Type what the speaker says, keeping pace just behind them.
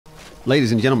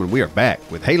Ladies and gentlemen, we are back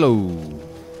with Halo.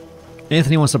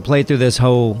 Anthony wants to play through this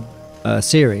whole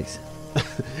series.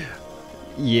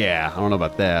 Yeah, I don't know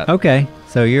about that. Okay,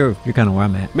 so you're kind of where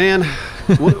I'm at. Man,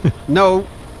 no,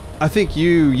 I think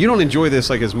you don't enjoy this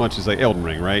like as much as like Elden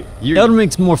Ring, right? Elden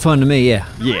Ring's more fun to me, yeah.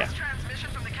 Yeah.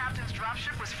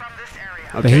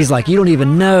 Okay. But he's like, you don't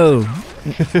even know.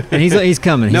 And he's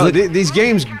coming. No, these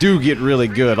games do get really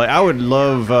good. Like I would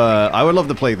love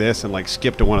to play this and like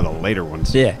skip to one of the later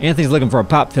ones. Yeah, Anthony's looking for a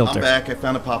pop filter. I'm back. I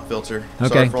found a pop filter. Okay.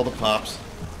 Sorry for all the pops.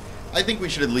 I think we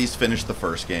should at least finish the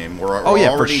first game. We're yeah,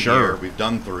 for already sure. here. We've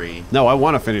done 3. No, I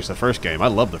want to finish the first game. I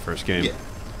love the first game. Yeah,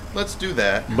 let's do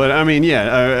that. But I mean,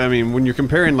 yeah, I mean, when you're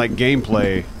comparing like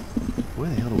gameplay, where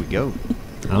the hell do we go?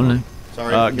 I don't know.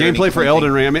 Sorry. Gameplay for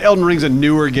Elden Ring. I mean, Elden Ring's a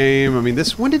newer game. I mean,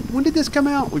 this when did this come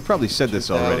out? We probably said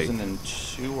this already.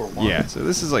 2002 or 1. Yeah, so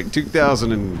this is like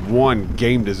 2001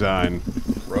 game design.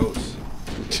 Gross.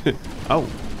 Oh.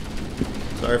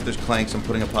 Sorry if there's clanks. I'm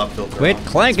putting a pop filter Quit on.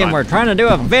 clanking. We're trying to do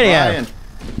a video. Ryan.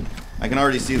 I can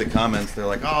already see the comments. They're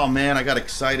like, "Oh man, I got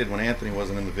excited when Anthony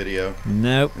wasn't in the video."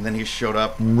 Nope. And then he showed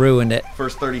up. Ruined it.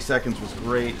 First 30 seconds was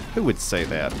great. Who would say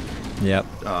that? Yep.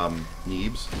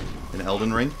 Neebs in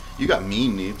Elden Ring. You got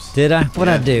mean, Neebs. Did I?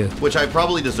 What'd I do? Which I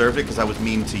probably deserved it because I was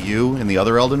mean to you in the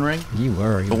other Elden Ring. You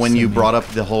were. But when you brought up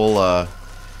the whole,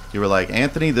 you were like,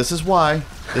 Anthony, this is why.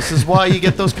 This is why you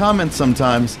get those comments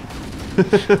sometimes.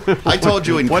 I told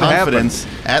you in confidence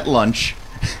at lunch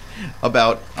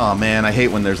about, oh man, I hate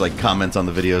when there's like comments on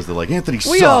the videos that are like, Anthony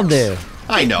sucks. We all do.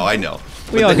 I know.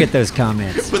 We all get those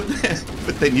comments.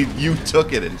 But then you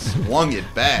took it and swung it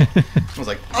back. I was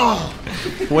like, oh.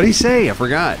 What'd he say? I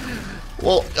forgot.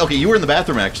 Well, okay, you were in the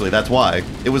bathroom, actually. That's why.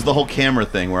 It was the whole camera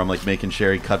thing where I'm, like, making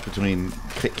Sherry cut between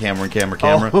camera and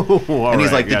camera. Oh, and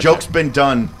he's right, like, the joke's been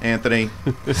done, Anthony.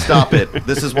 Stop it.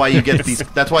 This is why you get these...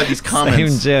 That's why these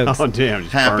comments Same jokes. Oh, damn.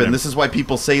 just happen. burn him. This is why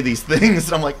people say these things.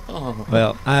 And I'm like, oh.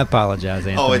 Well, I apologize,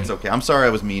 Anthony. Oh, it's okay. I'm sorry I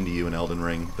was mean to you in Elden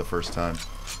Ring the first time.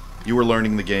 You were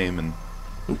learning the game, and...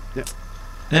 Yeah.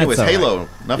 Anyways, all right. Halo. Enough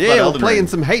about Yeah, we're Elden playing Ring.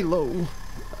 some Halo.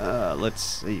 Let's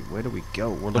see. Where do we go?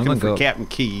 We're looking gonna for go- Captain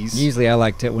Keys. Usually I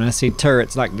like to, when I see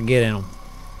turrets, like to get in them.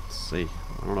 Let's see.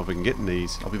 I don't know if we can get in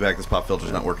these. I'll be back. This pop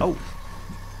filter's not working. Oh.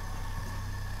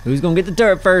 Who's gonna get the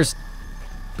turret first?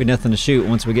 Be nothing to shoot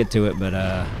once we get to it, but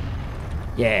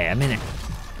yeah, I'm in it.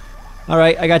 All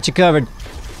right, I got you covered.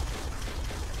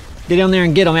 Get down there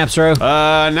and get them, Absro.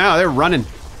 No, they're running.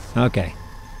 Okay.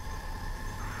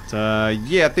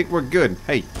 Yeah, I think we're good.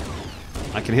 Hey,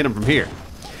 I can hit them from here.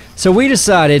 So we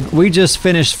decided, we just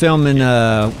finished filming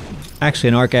actually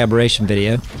an Arc Aberration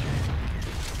video,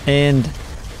 and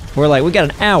we're like, we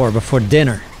got an hour before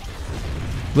dinner.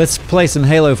 Let's play some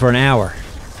Halo for an hour.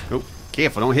 Oh,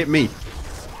 careful, don't hit me.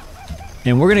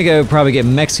 And we're gonna go probably get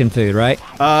Mexican food, right?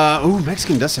 Ooh,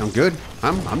 Mexican does sound good.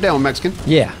 I'm down with Mexican.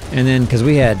 Yeah, and then because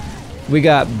we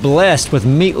got blessed with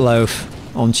meatloaf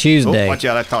on Tuesday. Oh, watch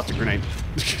out! I tossed a grenade.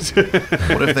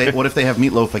 What if they have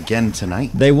meatloaf again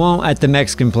tonight? They won't at the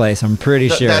Mexican place, I'm pretty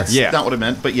sure. That's Yeah. not what I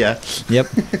meant, but yeah. Yep.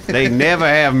 They never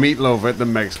have meatloaf at the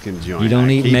Mexican joint. You don't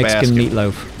I eat keep Mexican asking.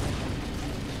 meatloaf.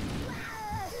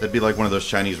 That'd be like one of those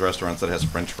Chinese restaurants that has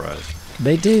French fries.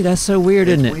 They do. That's so weird,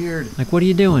 isn't it? It's weird. Like, what are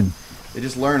you doing? They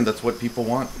just learned that's what people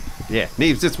want. Yeah,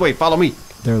 Neebs, this way. Follow me.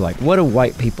 They're like, what do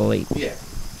white people eat? Yeah.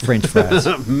 French fries.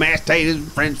 Mashed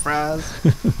potatoes, French fries.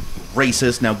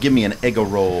 Racist. Now give me an Eggo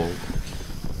roll.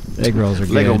 Egg rolls are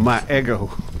good. Lego my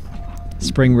ego.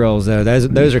 Spring rolls, though.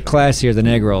 Those are classier than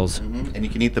egg rolls. And you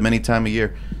can eat them any time of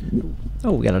year.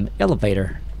 Oh, we got an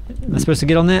elevator. Am I supposed to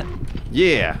get on that?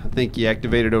 Yeah, I think you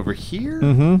activated over here.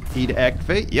 Mm-hmm. E to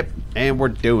activate. Yep, and we're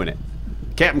doing it.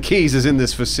 Captain Keys is in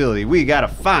this facility. We gotta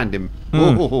find him.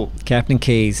 Oh. Captain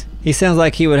Keys. He sounds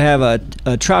like he would have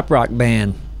a trop rock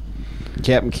band.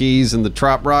 Captain Keys and the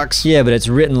Trop Rocks. Yeah, but it's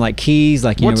written like Keys,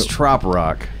 like you What's know. Trop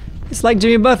Rock? It's like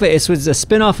Jimmy Buffett. It was a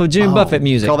spin-off of Jimmy Buffett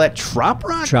music. Call that Trop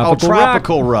Rock? Tropical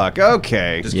Tropical Rock.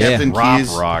 Okay. Does Yeah. Captain Rock Keys,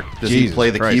 rock. does Jesus he play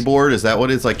the Christ. keyboard? Is that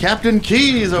what it's like? Captain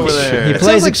Keys over there. He It plays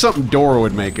sounds like it- something Dora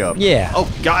would make up. Yeah.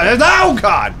 Oh God! Oh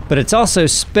God! But it's also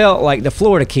spelt like the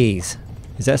Florida Keys.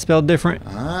 Is that spelled different?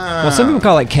 Ah. Well, some people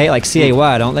call it K, like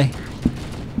C-A-Y, don't they?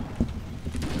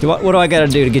 What do I got to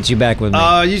do to get you back with me?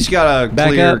 You just gotta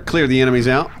Back up. clear the enemies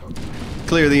out.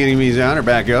 Clear the enemies out or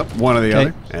back up, one or the Okay.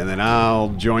 other, and then I'll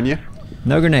join you.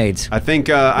 No grenades. I think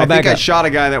back I up. shot a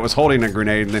guy that was holding a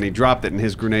grenade, and then he dropped it, and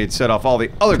his grenade set off all the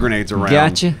other grenades around.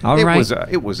 Gotcha. All it right.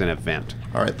 It was an event.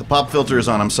 All right, the pop filter is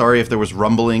on. I'm sorry if there was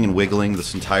rumbling and wiggling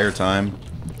this entire time.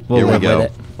 We'll Here we live go. with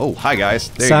it. Oh, hi guys.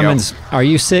 There Simon's, are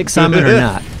you sick, Simon, or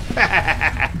not? you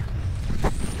go.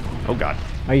 Oh God.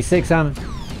 Are you sick, Simon?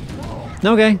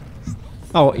 Okay.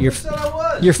 Oh, you're. said I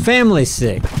was. Your family's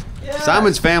sick.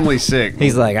 Simon's family's sick.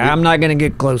 He's like, I'm not gonna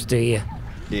get close to you.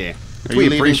 Yeah. Are We you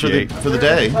leaving appreciate. for the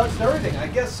day? Touched everything. I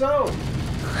guess so.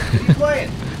 What are you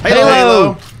playing?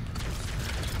 Halo.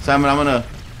 Simon, I'm gonna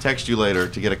text you later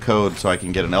to get a code so I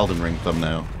can get an Elden Ring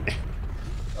thumbnail.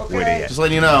 Okay. Just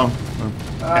letting you know.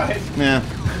 Alright. Yeah,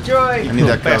 Enjoy. I need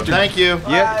that code. Bastard. Thank you.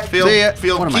 Yeah. Feel, See ya.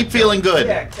 feel, What am I keep feeling good.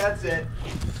 Yeah, that's it.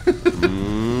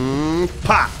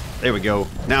 Pop. There we go.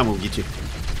 Now I'm gonna get you.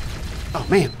 Oh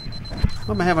man,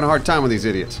 I'm having a hard time with these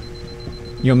idiots.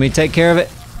 You want me to take care of it?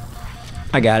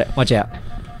 I got it. Watch out.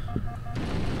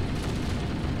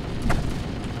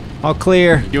 All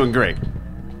clear. Doing great.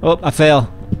 Oh, I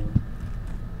fell.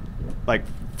 Like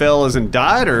fell as in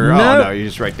died, or No. oh no, you're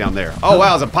just right down there. Oh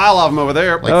wow, there's a pile of them over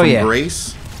there. Like Oh, from yeah.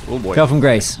 Grace. Oh boy. Fell from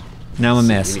grace. Now I'm a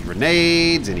mess. Any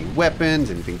grenades? Any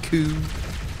weapons? Anything cool?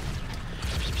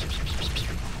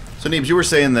 So Neebs, you were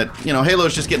saying that, you know,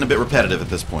 Halo's just getting a bit repetitive at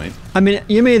this point. I mean,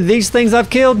 you mean these things I've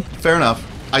killed? Fair enough.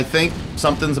 I think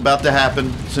something's about to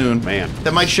happen soon. Man.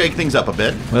 That might shake things up a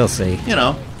bit. We'll see. You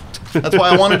know. That's why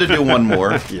I wanted to do one more.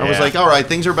 I was Yeah. like, all right,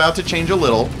 things are about to change a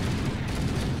little.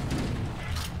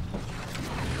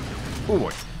 Oh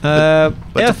boy. but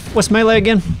F. What's melee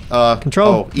again?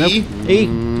 Control. Oh, E? Nope. E.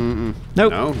 Nope. No,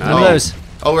 None no. of those.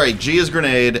 Oh, right. G is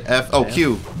grenade. F. Oh,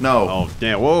 Q. No. Oh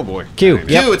yeah. Whoa boy. Q. Q.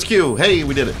 Yep. Q, it's Q. Hey,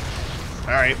 we did it.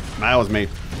 All right. That was me.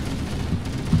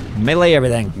 Melee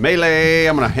everything. Melee.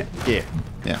 I'm gonna hit. Yeah.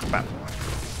 Yeah.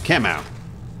 Camo.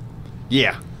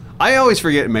 Yeah. I always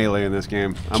forget melee in this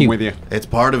game. I'm Q. with you. It's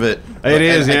part of it. It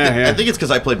is, yeah. I think it's because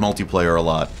I played multiplayer a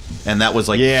lot. And that was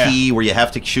like Yeah. key where you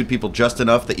have to shoot people just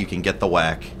enough that you can get the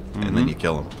whack. And then you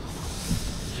kill them.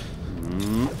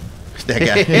 That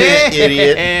guy.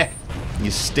 Idiot.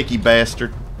 You sticky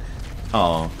bastard.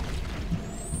 Aw. What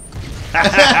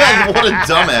a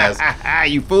dumbass.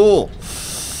 You fool.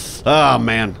 Oh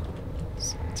man.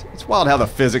 It's wild how the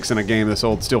physics in a game this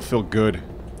old still feel good.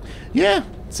 Yeah.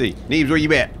 Let's see. Neebs, where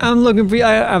you at? I'm looking for you.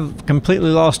 I've completely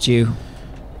lost you.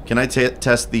 Can I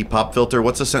test the pop filter?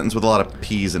 What's a sentence with a lot of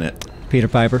P's in it? Peter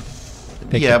Piper.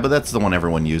 Pick Yeah, it. but that's the one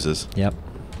everyone uses. Yep.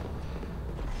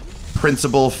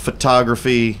 Principal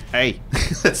photography. Hey.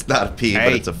 That's not a P, but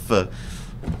Hey. it's a F.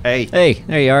 Hey. Hey,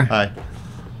 there you are. Hi.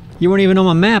 You weren't even on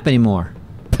my map anymore.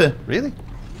 Really?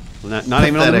 Not even on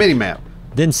the Pathetic. mini map.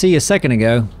 Didn't see you a second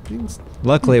ago.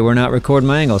 Luckily, we're not recording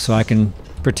my angle, so I can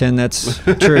pretend that's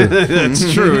true.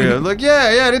 That's true. Yeah. Look,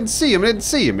 yeah, I didn't see him. I didn't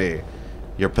see him here.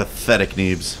 You're pathetic,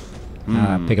 Neebs.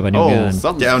 Pick up a new Oh, gun.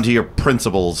 something. Down to your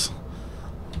principles.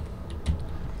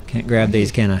 Can't grab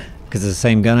these, can I? Because it's the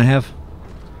same gun I have?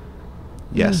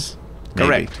 Yes. Maybe.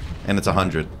 Correct. And it's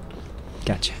 100.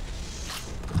 Gotcha.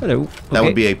 Hello. That Okay.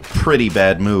 would be a pretty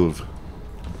bad move.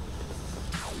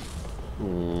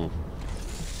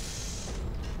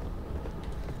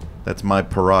 That's my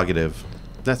prerogative.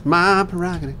 That's my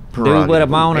prerogative. Do what I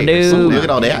want to Hey, do. Look at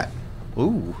all that.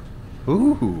 Ooh.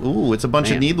 Ooh. Ooh, it's a bunch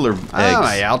Man. of needler eggs.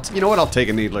 Oh, yeah, you know what? I'll take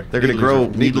a needler. They're going to grow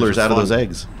needlers out of those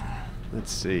eggs.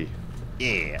 Let's see.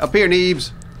 Yeah. Up here,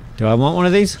 Neebs. Do I want one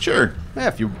of these? Sure. Yeah,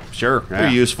 if you... Sure. They're Yeah.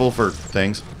 useful for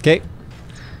things. Okay.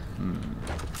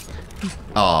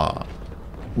 Aw.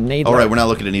 Need All right, we're not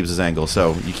looking at Neebs' angle,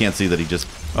 so you can't see that he just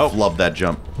Oh. flubbed that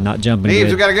jump. Not jumping Neebs, we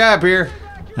good. got a guy up here.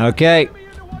 Okay.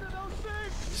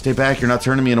 Stay back, you're not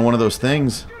turning me into one of those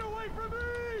things.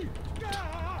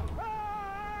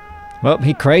 Well,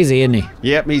 he crazy, isn't he?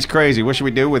 Yep, he's crazy. What should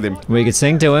we do with him? We could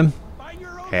sing to him.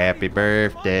 Happy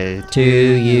birthday To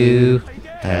you.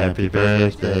 Happy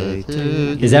birthday to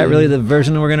you. Is that really the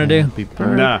version we're gonna do? Happy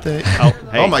Nah. birthday. Oh,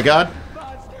 hey. Oh my god.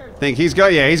 Think he's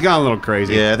got... Yeah, he's gone a little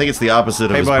crazy. Yeah, I think it's the opposite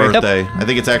of Hey, his buddy. birthday. I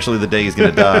think it's actually the day he's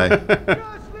gonna die.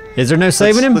 Is there no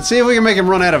saving him? Let's see if we can make him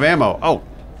run out of ammo. Oh,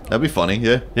 That'd be funny,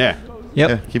 yeah. yeah. Yep.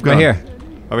 Yeah, keep Right going. here.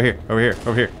 Over here. Over here.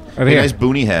 Over here. Over Hey, here. nice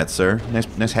boonie hat, sir.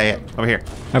 Nice hat. Over here.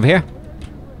 Over here.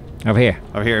 Over here.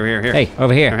 Over here. Over here. Here. Hey,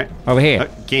 over here. All right. Over here.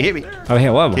 Can't hit me. Over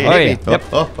here. Whoa. Can't Oh, hit yeah. me. Yep.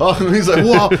 Oh, he's like,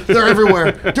 whoa, they're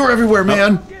everywhere. They're everywhere,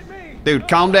 man. Dude,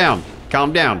 calm down.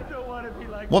 Calm down.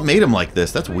 What made him like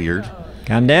this? That's weird.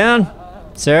 Calm down,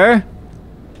 sir.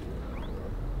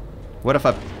 What if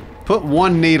I put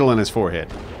one needle in his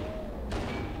forehead?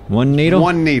 One needle.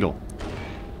 One needle.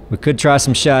 We could try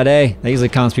some Sade. That usually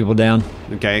calms people down.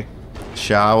 Okay.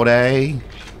 Shawty.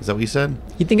 Is that what you said?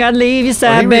 You think I'd leave your Did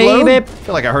side, he reload? baby? I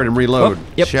feel like I heard him reload. Oh,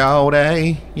 yep.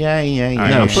 Shawty. Yeah. All right,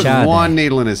 No, I'm putting Sade. one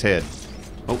needle in his head.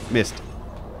 Oh, missed.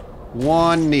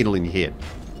 One needle in your head.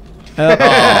 Oh.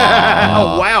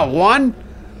 Oh, wow. One?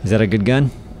 Is that a good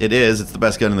gun? It is. It's the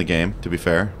best gun in the game, to be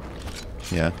fair.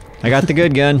 Yeah. I got the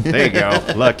good gun. There you go.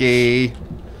 Lucky.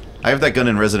 I have that gun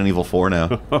in Resident Evil 4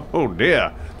 now. Oh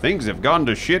dear, things have gone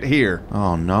to shit here.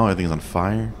 Oh no, everything's on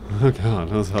fire. Oh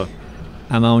god.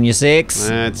 I'm on you 6.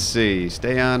 Let's see.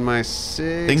 Stay on my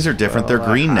 6. Things are different. They're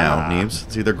green now, Neebs.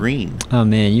 See, they're green. Oh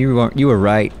man, you were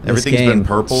right. This Everything's game, been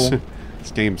purple.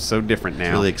 This game's so different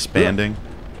now. Really expanding.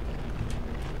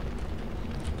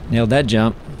 Nailed that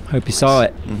jump. Hope you saw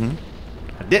it.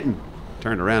 I didn't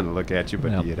turn around to look at you,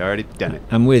 but Well. you had already done it.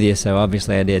 I'm with you, so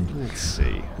obviously I did. Let's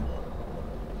see.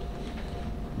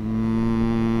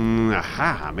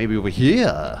 Aha, maybe over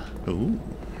here. Ooh.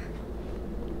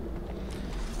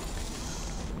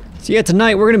 So yeah,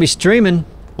 tonight we're gonna be streaming.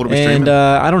 What are we and streaming?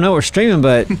 I don't know what we're streaming,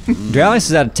 but Dralis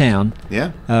is out of town.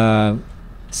 Yeah.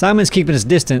 Simon's keeping his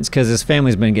distance because his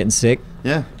family's been getting sick,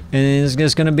 Yeah. and it's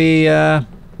just gonna be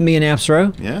me and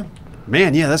Apsro. Yeah.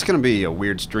 Man, yeah, that's gonna be a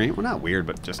weird stream. Well, not weird,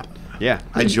 but just yeah.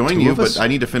 I Just join two you, of us. but I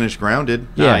need to finish Grounded.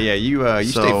 Yeah. Yeah, you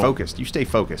So- stay focused. You stay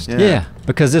focused. Yeah. Yeah,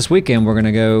 because this weekend we're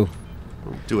gonna go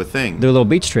Do a thing. do a little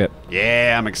beach trip.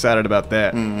 Yeah, I'm excited about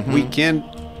that. Weekend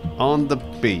on the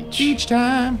beach. Each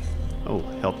time. Oh,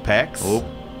 health packs. Oh,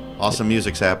 awesome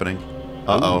music's happening.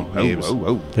 Uh-oh, Neebs.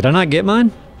 Oh. Did I not get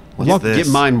mine? What's this? Get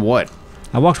mine what?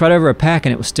 I walked right over a pack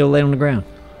and it was still laid on the ground.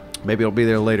 Maybe it'll be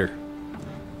there later.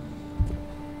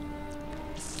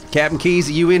 Captain Keys,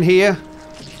 are you in here?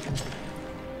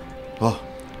 Oh,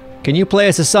 Can you play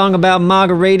us a song about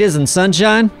margaritas and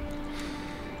sunshine?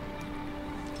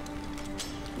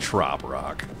 Trop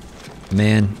rock.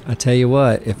 Man, I tell you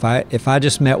what, if I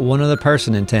just met one other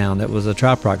person in town that was a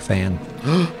Trop Rock fan,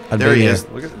 I'd there be he there. is.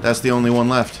 That's the only one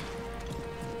left.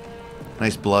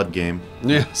 Nice blood game.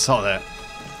 Yeah, saw that.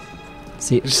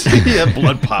 See, Yeah,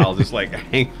 blood pile just like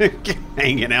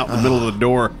hanging out in the middle of the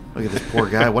door. Look at this poor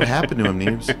guy. What happened to him,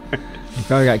 Neebs? he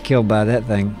probably got killed by that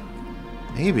thing,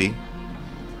 Maybe.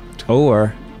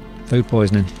 or food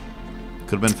poisoning.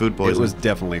 Could have been food It poisoning. was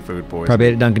definitely food poisoning. Probably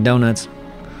ate at Dunkin' Donuts.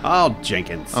 Oh,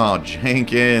 Jenkins. Oh,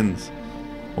 Jenkins.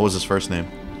 What was his first name?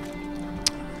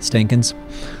 Stinkins,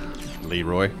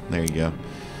 Leroy. There you go.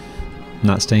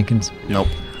 not Stinkins. Nope.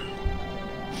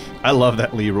 I love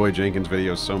that Leroy Jenkins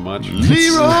video so much.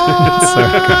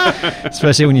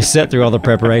 Especially when you sit through all the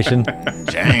preparation.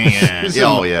 Jenkins. Yeah,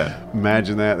 oh, yeah.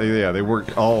 Imagine that. Yeah, they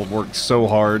worked so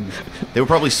hard. They were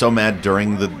probably so mad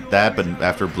during that, but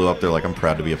after it blew up, they're like, I'm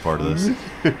proud to be a part of this.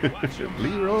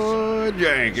 Leroy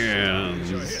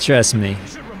Jenkins. Trust me,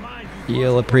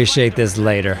 you'll appreciate this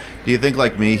later. Do you think,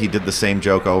 like me, he did the same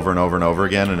joke over and over and over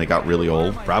again, and it got really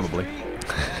old? Probably.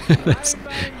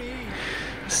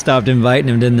 Stopped inviting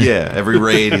him, didn't they? Yeah, every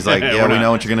raid, he's like, yeah, we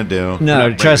know what you're going to do. No,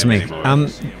 not trust me. bringing it anymore.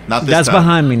 Not this That's time.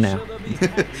 behind me now.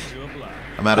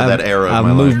 I'm out of that era of I've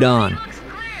my moved life. on.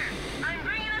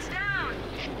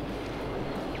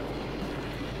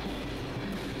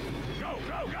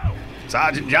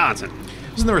 Sergeant Johnson.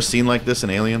 Wasn't there a scene like this in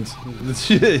Aliens?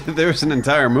 There's an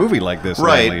entire movie like this in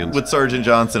Right, Aliens. with Sergeant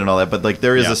Johnson and all that, but like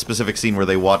there is Yeah. a specific scene where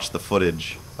they watch the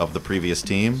footage of the previous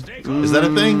team. Is that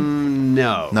a thing?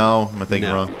 No. No, am I thinking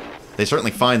No. wrong? They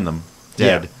certainly find them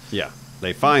dead. Yeah.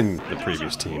 They find the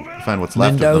previous team. Find what's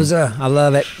left of them. Mendoza, I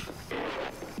love it.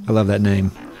 I love that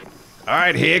name. All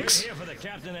right, Hicks. For the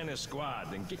captain and his squad,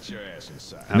 then get your ass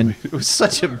inside. I mean, it was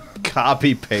such a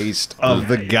copy paste of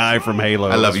the guy from Halo.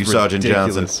 I love It was you, Sergeant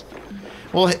ridiculous. Johnson.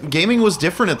 Well, gaming was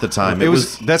different at the time. It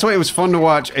was. That's why it was fun to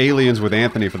watch Aliens with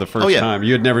Anthony for the first Oh, yeah. time.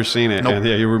 You had never seen it, Nope. and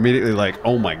yeah, you were immediately like,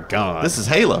 "Oh my god, This is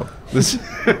Halo. this."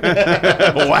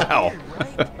 Wow.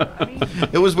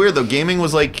 It was weird though. Gaming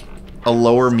was like a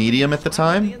lower medium at the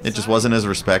time. It just wasn't as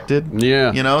respected.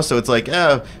 Yeah. You know, so it's like,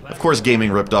 of course,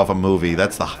 gaming ripped off a movie.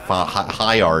 That's the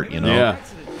high art. You know. Yeah.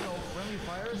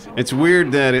 It's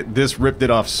weird that this ripped it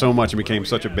off so much and became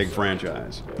such a big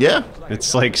franchise. Yeah.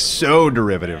 It's like so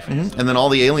derivative. And then all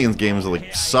the Aliens games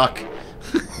like suck.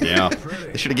 Yeah.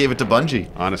 They should have gave it to Bungie.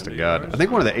 Honest to God, I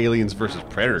think one of the Aliens versus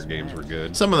Predator games were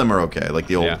good. Some of them are okay, like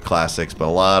the old Yeah. classics, but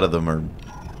a lot of them are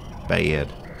bad.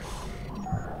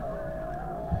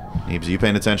 Neebs, are you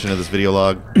paying attention to this video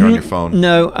log? You're on your phone.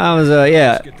 No, I was.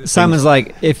 Yeah, Simon's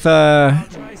like, if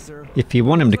you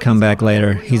want him to come back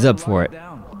later, he's up for it.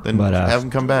 Then But, have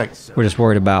him come back. We're just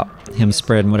worried about him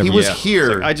spreading whatever. He was Yeah. here.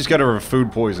 It's like, I just got over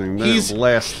food poisoning. He's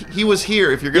last. He was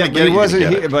here. If you're gonna Yeah, get but it, he you're gonna wasn't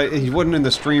get here, it. but he wasn't in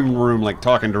the stream room like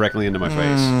talking directly into my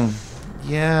face.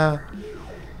 Yeah.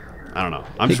 I don't know.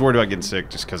 I'm just worried about getting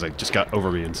sick just because I just got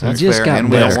over being sick. Well, just Fair. got And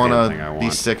we better. don't want Thing I to be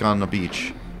want. sick on the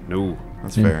beach. No.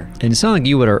 That's fair. And it sounded like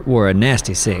you were a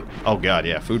nasty sick. Oh god,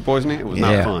 yeah. Food poisoning. It was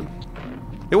Yeah. not fun.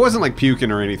 It wasn't like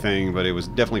puking or anything, but it was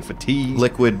definitely fatigue.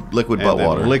 Liquid and butt then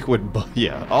water. Liquid butt.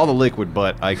 Yeah, all the liquid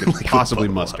butt I could possibly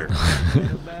muster.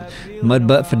 Mud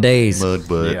butt for days. Mud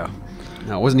butt. Yeah.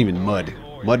 No, it wasn't even mud.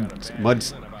 Mud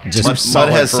Just Mud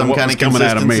solid has for some what kind was of coming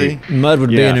out of me. consistency. mud would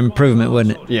be Yeah. an improvement,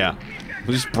 wouldn't it? Yeah.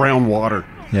 Just brown water.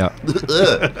 Yeah.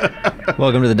 Ugh.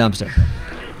 Welcome to the dumpster.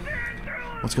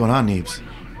 What's going on, Neebs?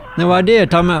 No idea.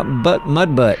 Talking about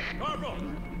mud butt. Corporal,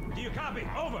 do you copy?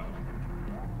 Over.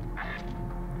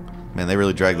 Man, they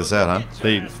really dragged this out,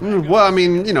 huh? Well, I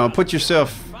mean, you know, put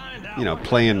yourself, you know,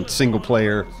 playing single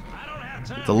player.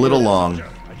 It's a little long.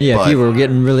 Yeah, but- if you were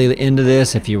getting really into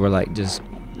this, if you were like just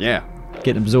Yeah.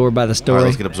 getting absorbed by the All story. right,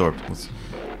 let's get absorbed. Where's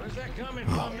that coming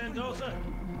from, Mendoza?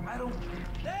 I don't.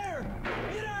 There.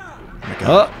 Get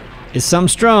out. Oh, it's something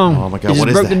strong. Oh my God, He just what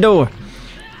is broke that? the door.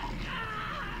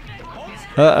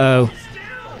 Uh-oh.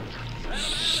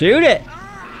 Shoot it.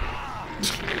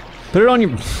 Put it on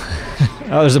your...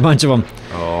 Oh, there's a bunch of them.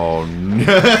 Oh, no.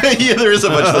 Yeah, there is a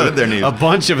bunch of them in there, A Neebs.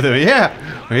 bunch of them.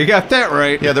 Yeah. Well, you got that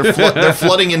right. Yeah, they're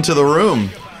flooding into the room.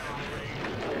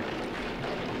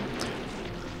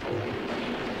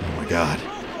 Oh my God.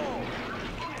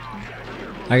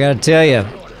 I gotta tell you,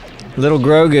 little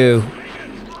Grogu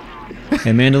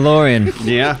and Mandalorian,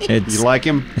 Yeah. It's- You like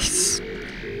him? it's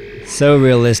so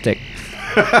realistic.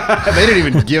 They didn't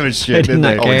even give a shit, They did did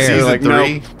they? not care. They're like, Season no,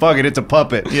 3? fuck it, it's a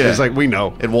puppet. Yeah. It's like, we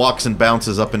know. It walks and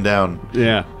bounces up and down.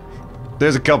 Yeah.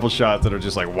 There's a couple shots that are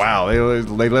just like, wow,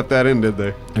 they left that in, did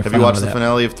they? They're Have fine you watched with the that.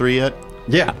 finale of 3 yet?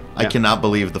 Yeah. I cannot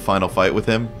believe the final fight with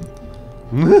him.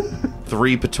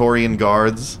 3 Praetorian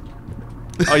guards.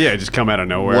 Oh, yeah, just come out of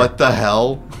nowhere. What the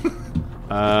hell?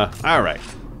 All right.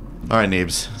 All right,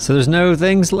 Neebs. So there's no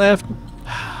things left?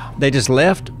 They just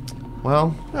left?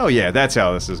 Well, Oh, yeah, that's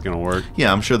how this is going to work.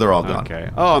 yeah, I'm sure they're all gone. Okay.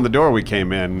 Oh, and the door we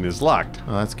came in is locked.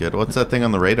 Oh, that's good. What's that thing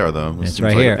on the radar, though? This It's seems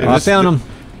right like here. it Oh, I is- found them.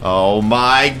 Oh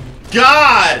my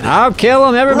God! I'll kill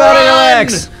them. Everybody Run!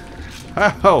 relax.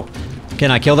 Oh.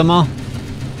 Can I kill them all?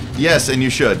 Yes, and you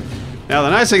should. Now, the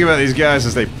nice thing about these guys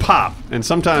is they pop, and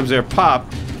sometimes their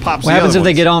pops What the happens other if they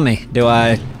ones. get on me? Do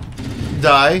I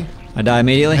Die die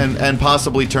immediately? and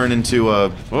possibly turn into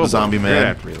a Oh, zombie boy, man. you're gonna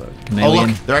have to reload. Oh Chameleon?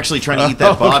 look, they're actually trying to eat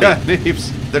that Oh, body. God,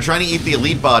 Neebs. They're trying to eat the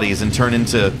elite bodies and turn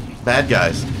into bad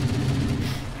guys.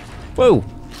 Whoa.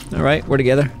 All right, we're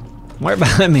together. Right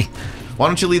behind me. Why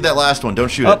don't you lead that last one? Don't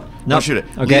shoot Oh, it. nope. Don't shoot it.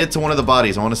 Okay. Lead it to one of the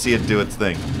bodies. I want to see it do its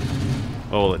thing.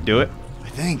 Oh, will it do it? I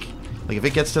think. Like if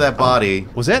it gets to that body,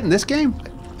 Was that in this game?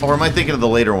 or am I thinking of the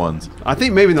later ones? I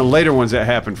think maybe in the later ones that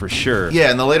happened for sure. Yeah,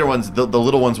 and the later ones, the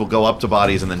little ones will go up to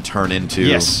bodies and then turn into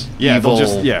Yes. Yeah, evil.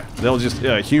 they'll just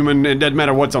human. It doesn't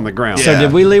matter what's on the ground. Yeah. So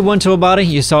did we lead one to a body?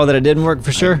 You saw that it didn't work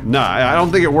for sure? No, I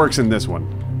don't think it works in this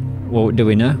one. Well, do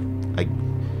we know?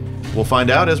 We'll find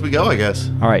out as we go, I guess.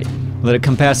 All right. Let it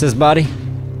come past this body.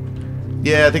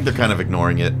 Yeah, I think they're kind of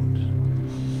ignoring it.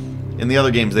 In the other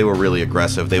games, they were really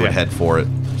aggressive. They would Yeah. head for it.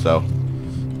 So,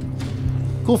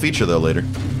 cool feature though. Later.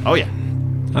 Oh yeah.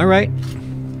 All right.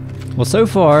 Well, so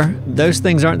far, those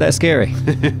things aren't that scary.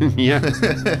 Yeah.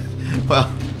 Well,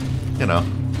 you know,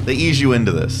 they ease you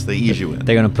into this. They ease you in.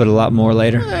 They're going to put a lot more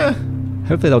later. Eh,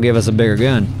 Hopefully they'll give us a bigger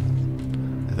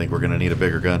gun. I think we're gonna need a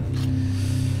bigger gun.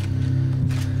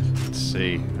 Let's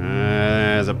see.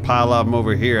 There's a pile of them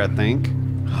over here, I think.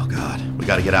 Oh God, we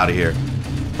got to get out of here.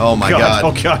 Oh my God, God.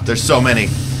 oh, God. There's so many.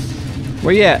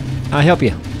 Where you at? I'll help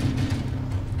you.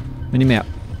 Mini map.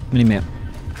 Mini map.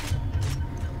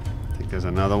 I think there's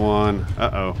another one.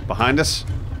 Uh-oh. Behind us?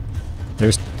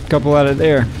 There's a couple out of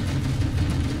there.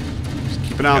 Just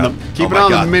keep an eye on God. the keep Oh an my eye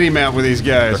on God. the mini map with these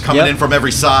guys. They're coming Yep. in from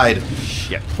every side.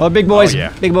 Shit. Oh, big boys. Oh,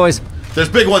 yeah. Big boys. There's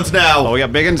big ones now. Oh, we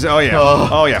got big ones? Oh yeah. Oh.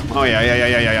 Oh yeah. Oh yeah.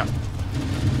 Yeah.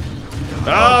 Oh,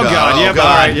 God. God. Oh, Yep. God.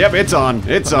 All right. Yep. It's on.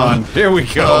 It's on. Here we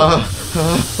go.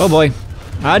 Oh boy.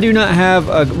 I do not have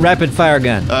a rapid fire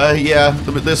gun. Yeah,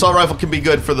 the assault rifle can be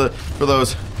good for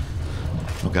those.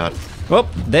 Oh God. Oh,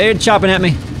 they're chopping at me.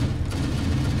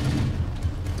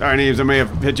 All right, Neebs. I may have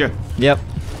hit you. Yep.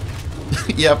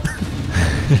 Yep.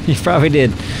 You probably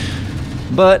did.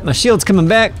 But my shield's coming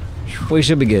back. We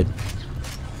should be good.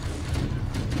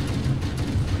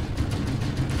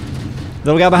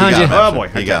 Little guy behind you. got him, Oh Epson. boy. You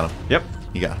Okay. got him. Yep.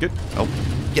 You got him. Good. Oh,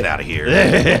 get out of here.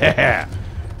 Yeah.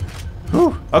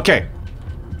 Whew. Okay.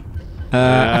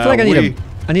 I feel like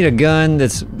I need a gun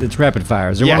that's rapid fire.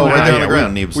 Is there Yeah. one? Oh, right there on yeah, the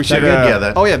ground, we- Neebs. We Is that should. good? Yeah,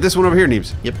 that- Oh yeah, this one over here,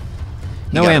 Neebs. Yep.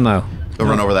 No You got it. ammo. Go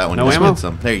run over that one. No Just ammo? get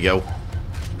some. There you go.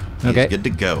 He's Okay. good to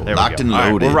go. There Locked we go. and All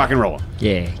right, loaded. we're rock and rolling.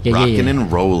 Yeah. Yeah. Rocking Yeah.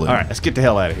 and rolling. All right, let's get the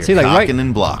hell out of here. See, like right. Cocking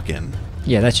and blocking.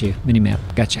 Yeah, that's you. Mini map.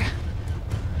 Gotcha.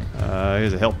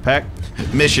 Here's a health pack.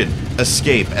 Mission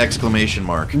escape! Exclamation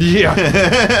mark. Yeah.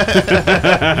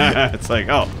 It's like,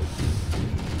 oh.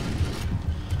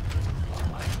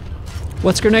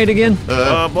 What's grenade again?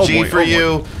 Oh, G boy, for oh, boy.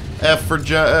 you. F for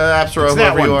Apsro, It's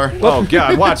that whoever you one. are. Oh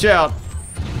God, watch out.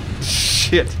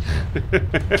 Shit.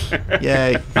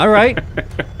 Yay. All right.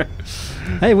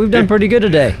 Hey, we've done pretty good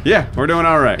today. Yeah, we're doing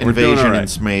all right. We're doing Invasion all right. and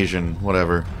smasion,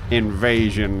 whatever.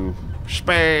 Invasion.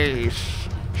 Space.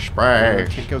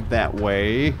 Can't go that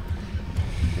way.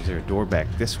 Is there a door back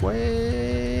this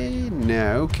way?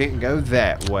 No, can't go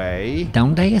that way.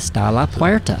 Donde está la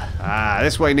puerta? Ah,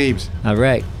 this way, Neebs. All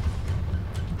right.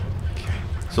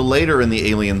 So later in the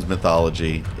aliens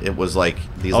mythology, it was like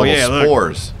these Oh, little yeah, look.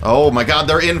 spores. Oh my god,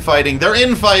 they're infighting! They're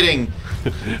infighting!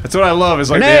 That's what I love. Is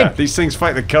like, Grenade! yeah, these things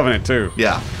fight the Covenant too.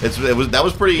 Yeah, that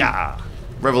was pretty Yeah.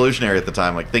 revolutionary at the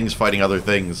time. Like things fighting other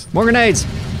things. More grenades.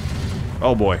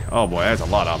 Oh boy, that's a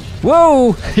lot of them.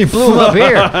 Whoa! You blew him up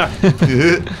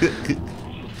here.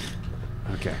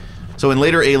 Okay. So in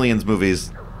later aliens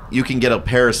movies, you can get a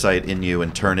parasite in you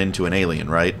and turn into an alien,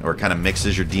 right? Or it kind of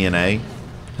mixes your DNA.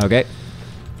 Okay.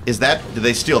 Did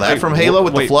they steal that Wait, from Halo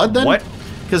with the wait, Flood then? what?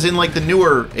 Because in like the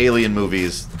newer alien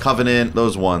movies, Covenant,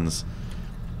 those ones,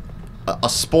 a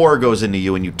spore goes into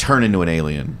you and you turn into an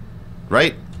alien,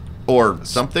 right? Or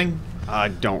something? I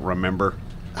don't remember.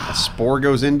 A spore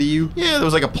goes into you. Yeah, there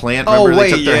was like a plant. Remember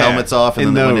they took their helmets off and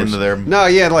then they went into their... No,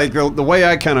 yeah, like the way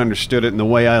I kind of understood it and the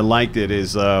way I liked it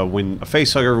is when a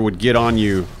facehugger would get on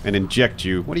you and inject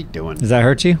you. What are you doing? Does that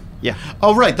hurt you? Yeah,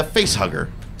 Oh right, the face hugger.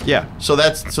 yeah, So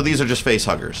these are just face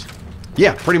huggers.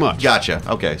 yeah, pretty much. Gotcha.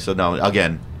 Okay, so no,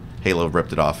 again, Halo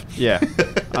ripped it off. Yeah.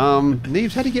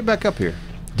 Neebs, how do you get back up here?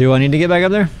 Do I need to get back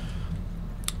up there?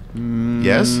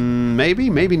 Yes? Maybe,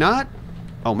 maybe not.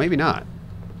 Oh, maybe not.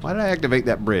 Why did I activate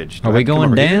that bridge? Do Are I we have to come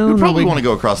going over here? down? You or probably we- want to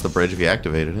go across the bridge if you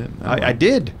activated it. I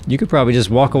did. You could probably just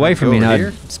walk away from Go me and over I'd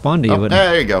here? spawn to you. Oh, wouldn't I?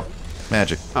 there you go.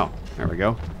 Magic. Oh, there we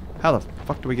go. How the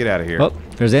fuck do we get out of here? Oh,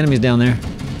 there's enemies down there.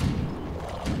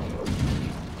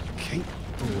 Okay.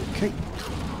 Okay.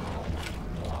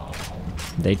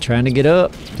 They trying to get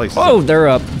up. place is Oh, up. they're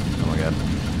up. Oh my god.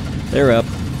 They're up.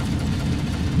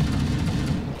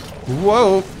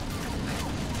 Whoa.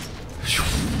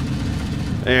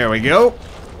 There we go.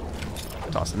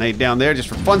 Toss a nade down there just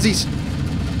for funsies.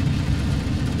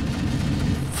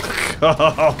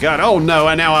 Oh god, oh no,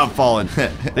 and now I'm falling.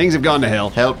 Things have gone to hell.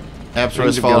 Help. Absor Things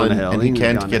has have gone fallen to hell. and he Things have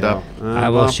can't gone get to up. hell. I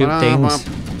will shoot things.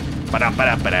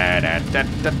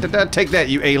 Take that,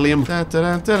 you alien. Da,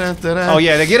 da, da, da, da, da. Oh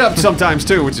yeah, they get up sometimes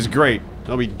too, which is great.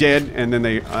 They'll be dead, and then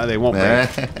they won't be. I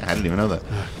didn't even know that.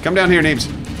 Come down here,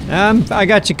 Neebs. I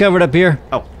got you covered up here.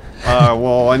 Oh,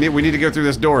 well, we need to go through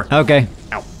this door. Okay.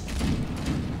 Ow.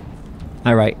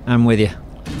 All right, I'm with you.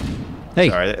 Hey,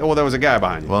 Sorry. Well, there was a guy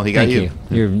behind you. Well, he got thank you.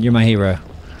 you. You're my hero.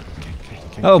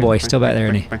 Okay, Oh boy, still back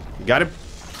there, isn't he? You got him?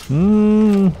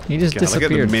 He just God, look at the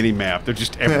disappeared. mini map. They're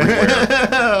just everywhere.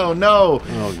 Oh no!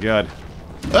 Oh god.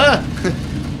 Ah!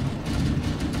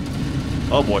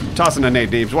 Oh boy, tossing a nade,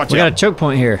 Neebs. Watch We got a out. choke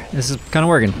point here. This is kind of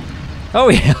working. Oh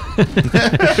yeah.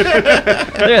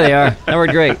 There they are. That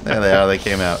worked great. There they are. They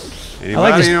came out.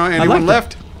 Anybody, this- anyone like the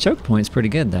left? Choke point's pretty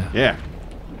good though. Yeah.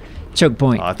 Choke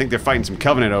point. I think they're fighting some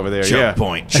Covenant over there. Choke yeah.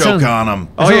 point. That Choke sounds- on them.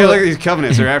 Oh yeah, look at these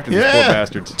Covenants. They're after these poor Yeah.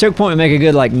 bastards. Choke point would make a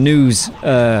good like news.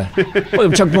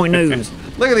 Choke point news.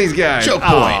 Look at these guys. Choke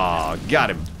point. Oh, got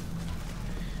him.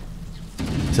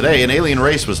 Today, an alien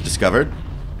race was discovered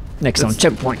Next on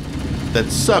choke point. that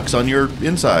sucks on your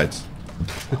insides.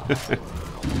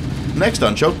 Next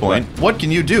on Choke Point, what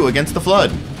can you do against the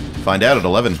Flood? Find out at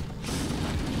 11.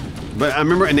 But I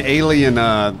remember in Alien,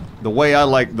 the way I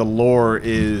like the lore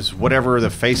is whatever the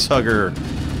facehugger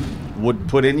would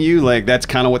put in you, like that's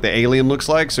kind of what the alien looks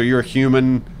like. So you're a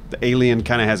human. The alien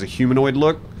kind of has a humanoid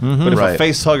look. But if Right. a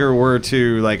facehugger were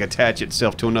to like attach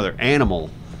itself to another animal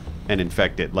and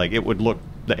infect it, like it would look,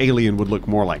 the alien would look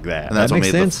more like that. And that's That what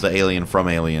makes made sense. the alien from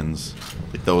Aliens.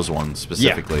 Like those ones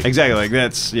specifically. Yeah, exactly. Like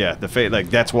that's like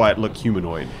that's why it looked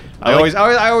humanoid. I I like-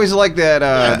 always like that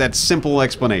Yeah. that simple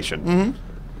explanation. Mm-hmm.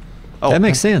 Oh, That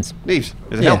makes sense. Neebs,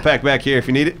 there's a Yeah. health pack back here if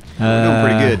you need it. We're doing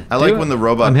pretty good. I like Do when it. the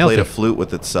robot I'm played a healthy. flute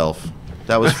with itself.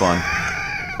 That was fun.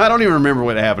 I don't even remember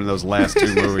what happened in those last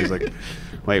two movies. Like,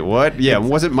 wait, what? Yeah,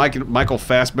 wasn't Michael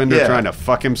Fassbender Yeah. trying to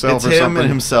fuck himself It's or him something? and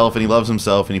himself, and he loves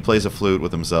himself, and he plays a flute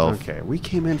with himself. Okay, we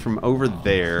came in from over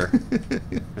there.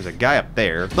 There's a guy up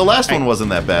there. The last one wasn't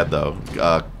that bad though.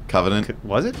 Covenant.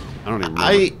 Was it? I don't even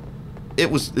remember.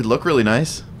 It looked really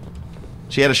nice.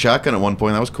 She had a shotgun at one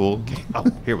point. That was cool. Oh,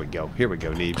 here we go. Here we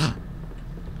go, Neebs.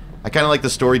 I kind of like the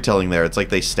storytelling there. It's like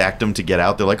they stacked them to get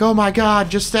out. They're like, oh my god,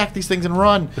 just stack these things and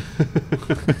run.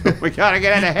 We gotta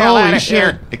get the hell out Holy of shit.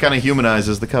 here. It kind of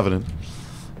humanizes the Covenant.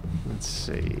 Let's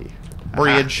see.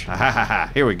 Bridge.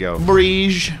 Here we go.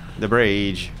 Bridge. The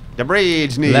bridge. The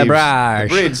bridge, Neebs. The bridge.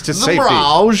 The bridge to The safety.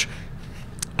 barrage.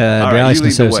 All right, Dallas you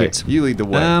and lead the way. Associates. You lead the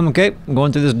way. Okay, I'm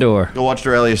going through this door. Go watch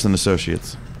Dorelius and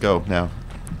Associates. Go now.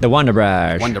 The Wonder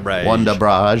Barrage. Wonder Barrage. Wonder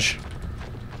Barrage.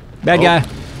 Bad Oh. guy.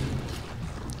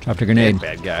 Dropped a grenade.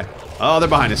 Bad guy. Oh, they're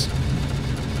behind us.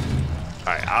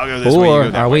 All right, I'll go this way. Or You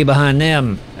go that are way. we behind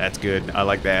them? That's good. I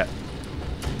like that.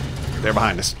 They're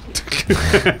behind us.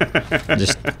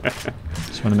 Just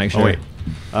want to make sure.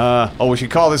 Oh, wait. We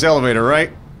should call this elevator, right?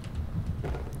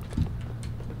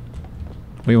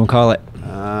 What do you want to call it?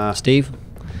 Steve?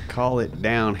 Call it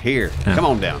down here. Oh. Come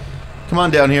on down. Come on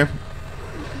down here.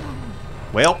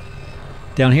 Well,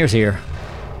 Down here's here.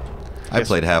 I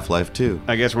played Half-Life too.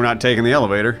 I guess we're not taking the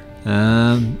elevator.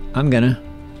 I'm gonna.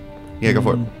 Yeah, go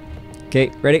for it. Okay,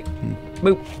 ready?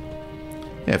 Boop.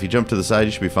 Yeah, if you jump to the side,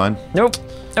 you should be fine. Nope.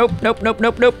 Nope. Nope. Nope.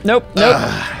 Nope. Nope. Nope. Nope.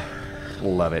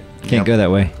 Love it. Can't Yep. go that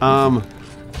way. Little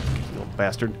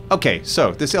bastard. Okay,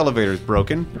 so this elevator is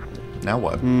broken. Now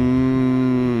what?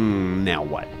 Now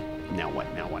what? Now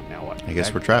what? Now what? Now what? I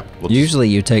guess we're trapped. We'll just- Usually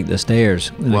you take the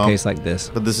stairs in Well- a case like this.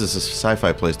 But this is a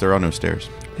sci-fi place. There are no stairs.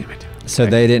 Damn it. So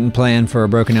they didn't plan for a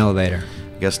broken elevator.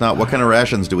 Guess not. What kind of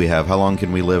rations do we have? How long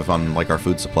can we live on like our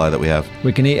food supply that we have?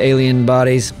 We can eat alien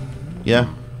bodies. Yeah.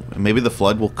 Maybe the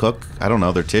flood will cook. I don't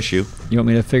know. They're tissue. You want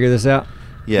me to figure this out?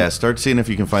 Yeah, start seeing if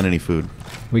you can find any food.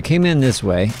 We came in this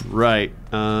way. Right.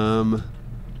 There's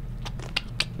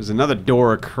another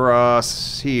door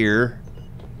across here.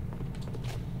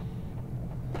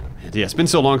 Yeah, it's been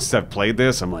so long since I've played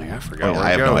this. I'm like, I forgot. where I to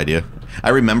have go. no idea. I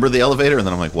remember the elevator, and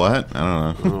then I'm like, what? I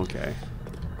don't know. Okay.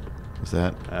 What's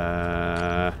that?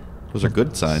 Those Those are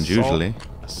good signs, usually.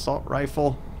 Assault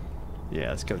rifle. Yeah,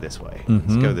 let's go this way.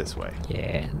 Let's go this way.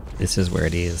 Yeah, this is where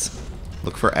it is.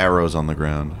 Look for arrows on the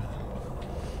ground.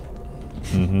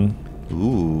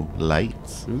 Ooh,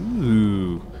 lights.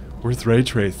 Ooh. Where's ray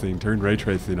tracing? Turn ray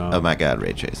tracing on. Oh my god,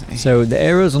 ray tracing. So the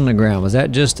arrows on the ground, was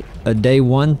that just a day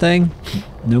one thing?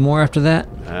 No more after that?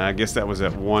 I guess that was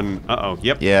at one. Uh-oh.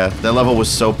 Yep. Yeah, that level was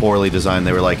so poorly designed,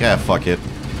 they were like, fuck it.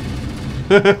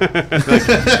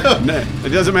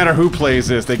 It doesn't matter who plays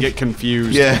this, they get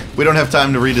confused. Yeah, we don't have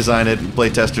time to redesign it. Play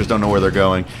testers don't know where they're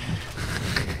going.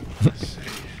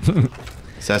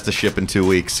 This has to ship in 2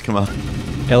 weeks. Come on.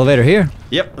 Elevator here.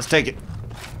 Yep, let's take it.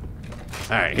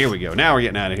 Alright, here we go. Now we're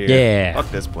getting out of here. Yeah.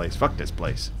 Fuck this place. Fuck this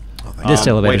place. This wait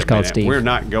elevator's a called minute. Steve. We're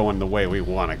not going the way we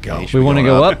want to go. We want to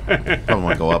go up? Probably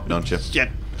want to go up, don't you? Shit.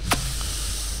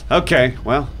 Okay,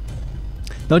 well.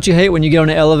 Don't you hate when you get on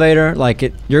an elevator,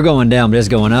 like you're going down, but it's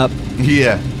going up,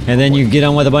 Yeah. and then you get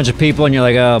on with a bunch of people, and you're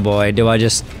like, oh boy, do I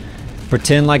just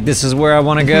pretend like this is where I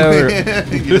want to go,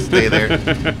 You just stay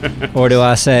there. or do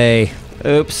I say,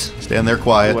 oops? Stand there Oh, I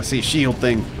quiet. see a shield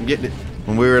thing. I'm getting it.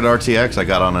 When we were at RTX, I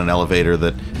got on an elevator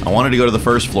that I wanted to go to the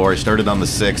first floor. I started on the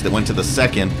 6th. It went to the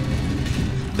 2nd.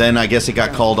 Then I guess it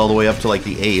got called all the way up to like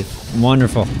the 8th.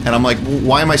 Wonderful. And I'm like,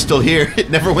 why am I still here?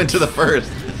 It never went to the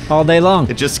 1st. All day long.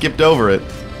 It just skipped over it.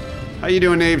 How you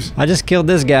doing, Neebs? I just killed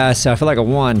this guy, so I feel like I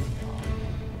won.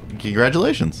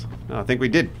 Congratulations. Oh, I think we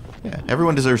did. Yeah,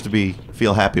 everyone deserves to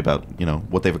feel happy about,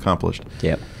 what they've accomplished.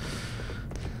 Yep.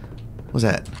 What's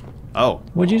that? Oh,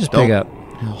 What'd you just Don't- pick up?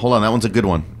 Hold on, that one's a good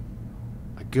one.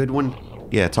 a good one.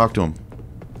 Yeah, talk to him.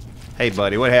 Hey,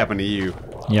 buddy, what happened to you?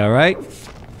 You all right?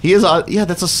 He is, yeah,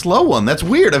 that's a slow one. That's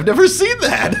weird. I've never seen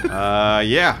that.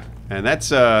 Yeah. And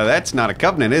that's not a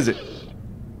covenant, is it?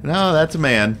 No, that's a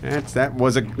man. That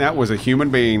was a human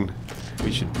being.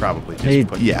 We should probably just He-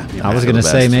 put yeah. you know, I was for gonna the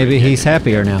say best. maybe he's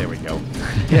happier now. There we go.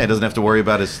 Yeah, he doesn't have to worry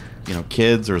about his,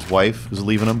 kids or his wife who's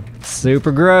leaving him.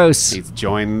 Super gross. He's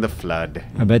joined the flood.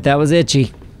 I bet that was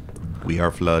itchy. We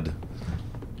are Flood.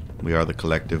 We are the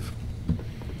collective.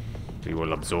 We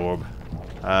will absorb.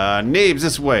 Neebs,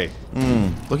 this way.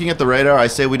 Looking at the radar, I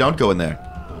say we don't go in there.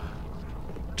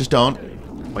 Just don't.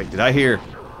 Wait, did I hear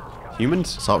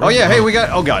humans? Assault Oh yeah, rifle. hey, we got.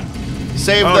 Oh god.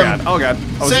 Save Oh them. god. Oh god.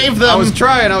 Save them. I was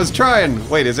trying.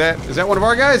 Wait, is that one of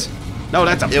our guys? No,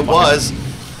 that's a. It was.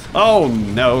 Oh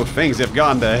no, things have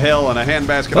gone to hell in a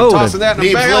handbasket. Oh, I'm tossing that in a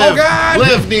Neebs, bag. live. Oh god!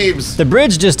 Live, Neebs. The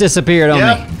bridge just disappeared on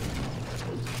Yep. me.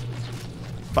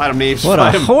 Fight him, Neebs. What a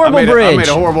Fight him. horrible I bridge. made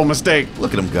a horrible mistake.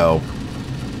 Look at him go.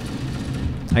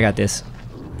 I got this.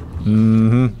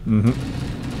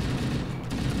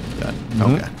 God.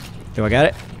 Okay. Do I got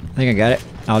it? I think I got it.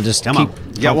 I'll just Come keep.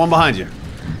 on. You got one behind you.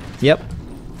 Yep.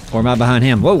 Or am I behind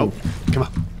him? Whoa. Oh, come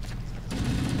on.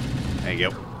 There you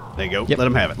go. There you go. Yep. Let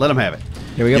him have it. Let him have it.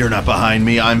 Here we go. You're not behind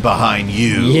me. I'm behind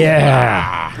you.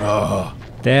 Yeah. Oh.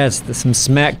 That's some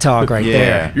smack talk right Yeah.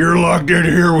 there. You're locked in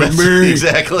here with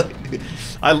Exactly.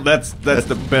 That's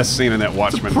the best scene in that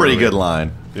Watchmen. Pretty movie. good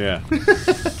line. Yeah.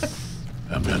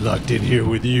 I'm not locked in here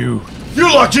with you.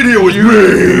 You're locked in here with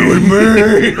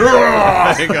me.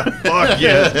 Fuck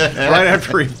yeah! Right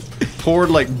after he poured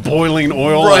like boiling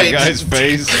oil on Right. that guy's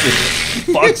face,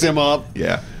 fucks him up.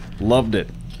 Yeah. Loved it.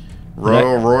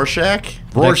 Rorschach?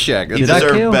 Rorschach. He Did I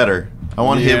deserved kill? better. I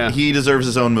want Yeah. him. He deserves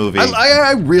his own movie.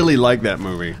 I really like that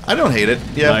movie. I don't hate it.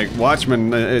 Yeah. Like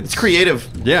Watchmen, it's creative.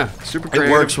 Yeah, super It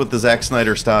creative. works with the Zack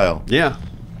Snyder style. Yeah.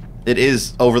 It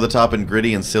is over the top and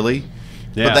gritty and silly.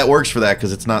 Yeah. But that works for that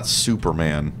because it's not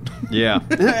Superman. Yeah.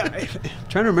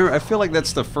 Trying to remember, I feel like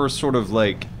that's the first sort of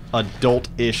like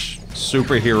adult-ish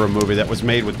superhero movie that was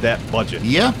made with that budget.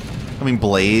 Yeah. I mean,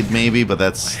 Blade maybe, but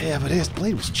that's... Yeah, but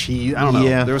Blade was cheese. I don't know.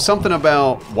 Yeah. There was something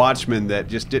about Watchmen that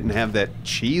just didn't have that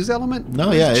cheese element. No, It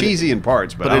was yeah, it- cheesy in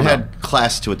parts, but, But I it don't had know.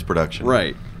 class to its production.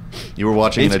 Right. You were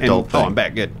watching an adult Oh, thing. I'm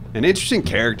back. Good. And interesting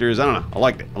characters. I don't know. I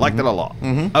liked it. I liked it a lot.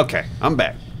 Okay, I'm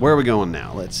back. Where are we going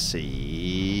now? Let's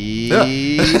see.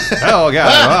 Oh, God.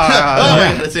 Oh,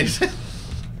 yeah, that's it.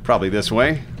 Probably this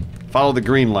way. Follow the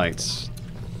green lights.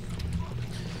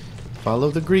 Follow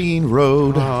the green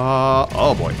road.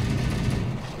 Oh, boy.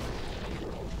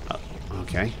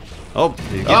 Okay. Oh,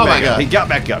 he Oh, my God. He got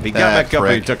back up. He got That back up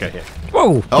and he prick. took a hit.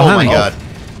 Whoa! Oh, behind my me. God.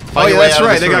 Oh, Fight yeah, your way that's out of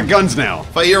right. this They room. got guns now.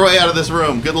 Fight your way out of this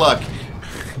room. Good luck.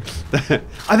 I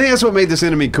think that's what made this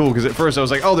enemy cool, because at first I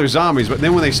was like, oh, they're zombies, but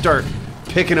then when they start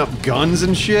picking up guns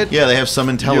and shit, Yeah, they have some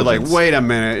you're intelligence. like, wait a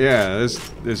minute, yeah,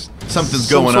 there's Something's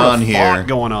some going sort of on here. thought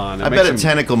going on. It I makes bet a them-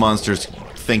 tentacle monster's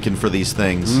thinking for these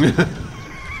things.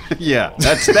 Yeah,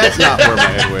 that's not where my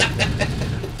head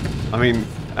went. I mean,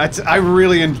 I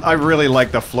really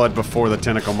like the flood before the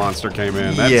tentacle monster came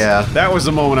in. Yeah. that was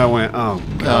the moment I went, oh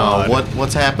Oh, god,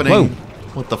 what's happening? Whoa.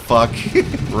 What the fuck?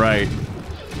 right.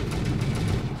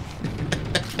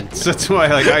 So that's why,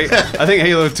 like, I think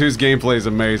Halo 2's gameplay is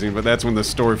amazing, but that's when the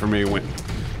story for me went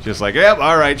just like, yep,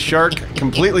 all right, shark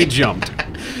completely jumped.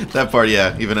 That part,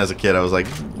 yeah. Even as a kid, I was like,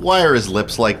 why are his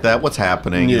lips like that? What's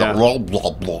happening? He's Yeah. like, blah,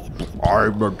 blah, blah, blah.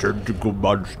 I'm a tentacle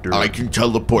monster. I can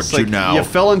teleport It's you like now. you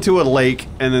fell into a lake,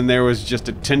 and then there was just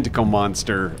a tentacle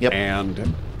monster, Yep.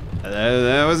 and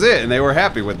that was it. And they were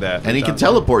happy with that. and he can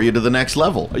teleport you to the next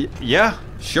level. Yeah,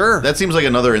 sure. That seems like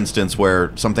another instance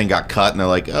where something got cut, and they're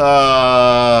like, the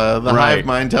Right. hive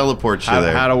mind teleports you how,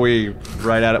 there. how do we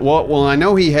write out it? Well, I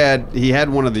know he had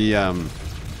one of the.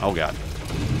 Oh god.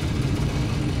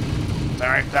 All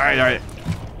right.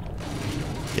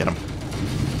 Get him.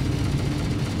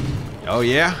 Oh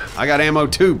yeah, I got ammo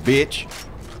too, bitch.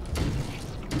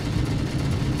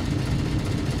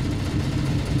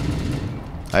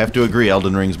 I have to agree,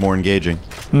 Elden Ring's more engaging.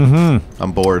 Mm-hmm.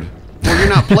 I'm bored. Well, you're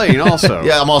not playing, also.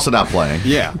 Yeah, I'm also not playing.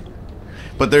 Yeah.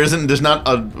 But there's not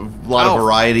a lot Oh, of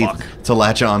variety fuck. to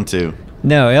latch onto.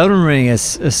 No, Elden Ring is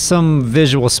some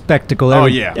visual spectacle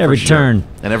every, yeah, for every sure. turn.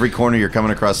 And every corner you're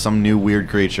coming across some new weird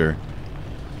creature.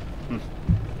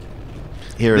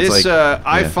 Here it's This like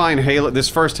I yeah. find Halo. This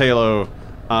first Halo,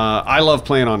 I love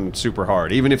playing on super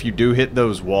hard. Even if you do hit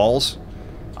those walls,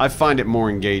 I find it more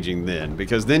engaging then,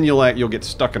 because then you'll get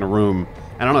stuck in a room.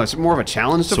 I don't know. It's more of a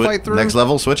challenge to fight through. Next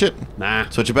level, switch it. Nah.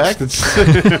 Switch it back.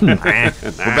 Nah.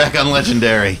 We're back on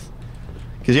Legendary.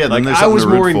 Because yeah, then Like there's I something was to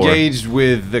root more for. engaged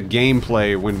with the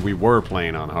gameplay when we were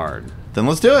playing on hard. Then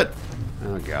let's do it.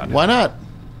 Oh god. Why not?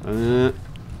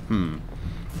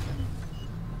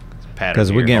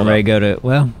 Because we're getting ready to go to,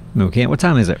 well, no, we can't. What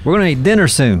time is it? We're going to eat dinner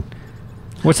soon.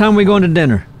 What time are we going to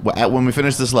dinner? When we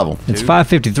finish this level. It's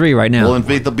 5:53 right now. Well,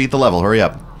 then beat the level. Hurry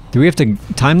up. Do we have to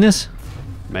time this?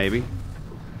 Maybe.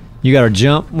 You got to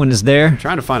jump when it's there?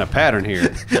 Trying to find a pattern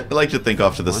here. I like to think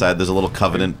off to the side. There's a little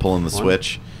covenant pulling the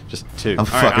switch. Just 2. I'm All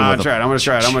right, fucking I'm gonna with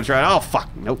try it. him. I'm gonna try it. Oh fuck.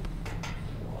 Nope.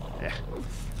 Yeah. He's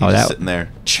Oh, just that- sitting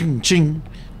there. Ching, ching,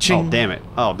 ching. Oh damn it.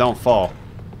 Oh, don't fall.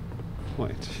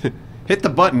 Wait. Hit the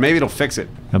button. Maybe it'll fix it.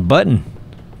 A button.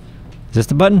 Is this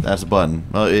the button? That's a button.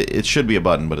 Well, it should be a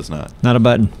button, but it's not. Not a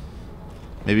button.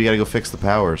 Maybe you gotta go fix the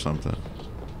power or something.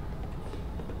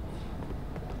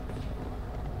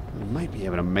 I might be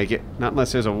able to make it. Not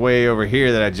unless there's a way over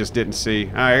here that I just didn't see.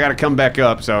 All right, I gotta come back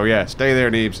up. So yeah, stay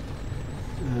there, Neebs.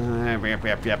 All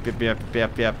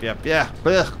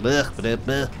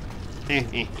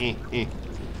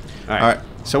right. All right.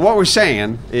 So what we're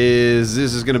saying is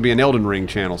this is going to be an Elden Ring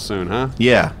channel soon, huh?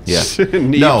 Yeah, yeah.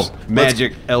 Neebs No,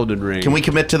 Magic Elden Ring. Can we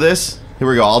commit to this? Here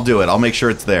we go. I'll do it. I'll make sure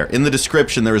it's there. In the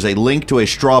description, there is a link to a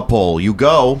straw poll. You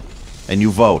go and you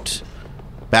vote.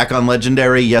 Back on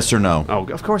Legendary, yes or no? Oh,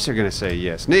 of course they're going to say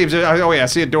yes. Neebs, oh yeah, I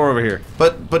see a door over here.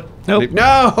 But Nope.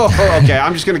 No! Okay,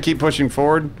 I'm just going to keep pushing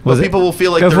forward. Was it? people will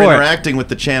feel like Go they're for it. interacting with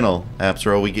the channel.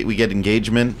 Apsro, we get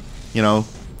engagement. You know.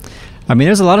 I mean,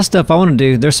 there's a lot of stuff I want to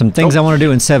do. There's some things I want to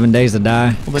do in 7 Days to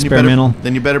Die. Well, Experimental.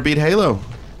 Then you better beat Halo.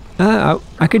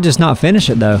 I could just not finish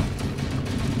it, though.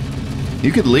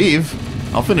 You could leave.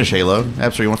 I'll finish Halo.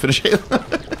 Apsro, you want to finish Halo?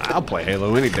 I'll play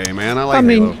Halo any day, man. I like I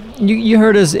mean, Halo. you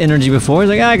heard his energy before. He's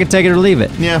like, I could take it or leave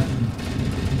it. Yeah.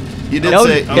 You did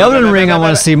say Elden Ring I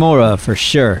want to see more of, for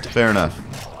sure. fair enough.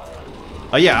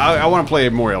 Yeah, I want to play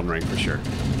more Elden Ring for sure.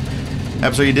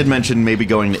 Absolutely, you did mention maybe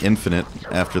going to Infinite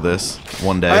after this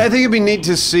one day. I think it'd be neat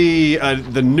to see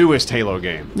the newest Halo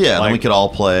game. Yeah, like, then we could all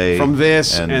play from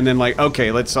this, and then like,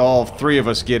 okay, let's all three of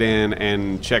us get in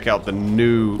and check out the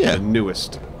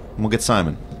newest. We'll get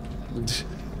Simon.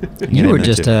 You were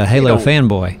just a Halo don't-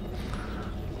 fanboy.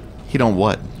 He don't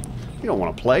what? You don't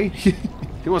want to play.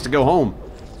 He wants to go home.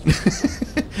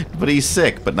 But he's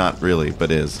sick, but not really,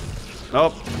 but is.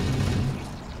 Oh,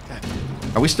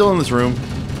 Are we still in this room?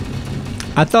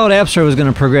 I thought Abster was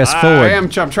going to progress forward. I'm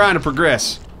trying to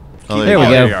progress. Oh, There we Oh,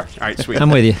 go. there you are. All right, sweet. I'm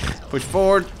with you. Push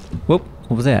forward. Whoop!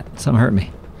 What was that? Something hurt me.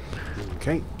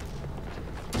 Okay.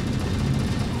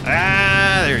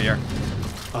 Ah, there you are.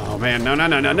 Oh man, no.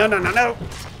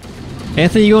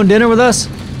 Anthony, you going to dinner with us?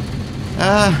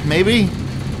 Maybe.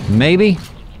 Maybe.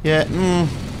 Yeah.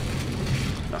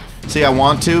 See, I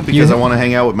want to because I want to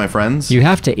hang out with my friends. You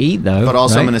have to eat though. But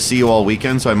also, right? I'm going to see you all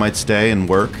weekend, so I might stay and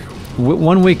work.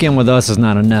 One weekend with us is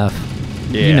not enough.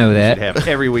 Yeah, you know we that. should have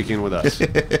every weekend with us.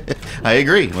 I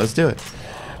agree. Let's do it.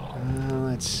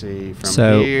 Let's see. From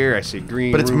So- here, I see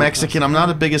green. But it's room. Mexican. I'm not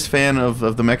the biggest fan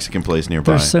of the Mexican place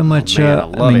nearby. There's so much. man, I I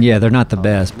love mean, it. yeah, they're not the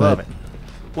best, Love but it.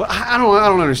 Well, I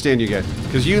don't understand you guys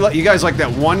because you guys like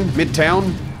that one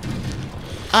Midtown.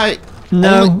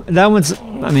 no, that one's.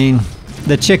 I mean,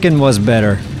 the chicken was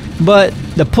better, but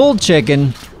the pulled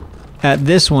chicken at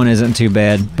this one isn't too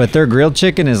bad. But their grilled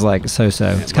chicken is like so-so.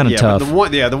 It's kind of yeah, tough.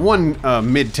 But the one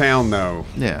Midtown though.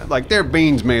 Yeah. Like their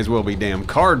beans may as well be damn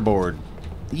cardboard.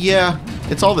 Yeah,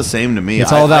 it's all the same to me.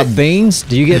 It's all about beans.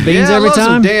 Do you get beans yeah, every I love time?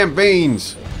 Some damn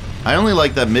beans. I only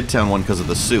like that Midtown one because of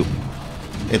the soup.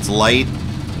 It's light.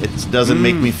 It doesn't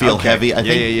make me feel okay. heavy. I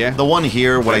think Yeah. the one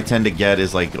here, what I tend to get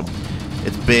is like,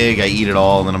 it's big. I eat it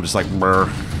all, and then I'm just like, brr.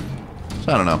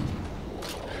 So I don't know.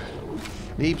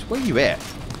 Neebs, where you at?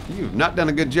 You've not done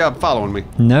a good job following me.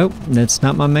 Nope, that's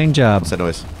not my main job. What's that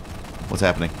noise? What's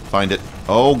happening? Find it.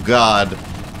 Oh God.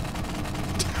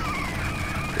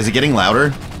 Is it getting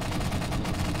louder?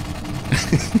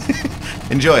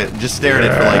 Enjoy it. Just stare at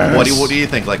it for like, what do you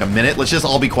think? Like a minute? Let's just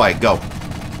all be quiet. Go.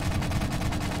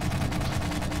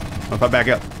 What if I back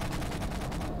up?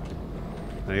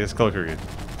 I guess closer again.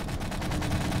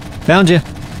 Found you.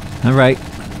 All right.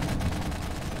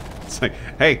 It's like,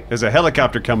 hey, there's a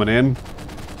helicopter coming in.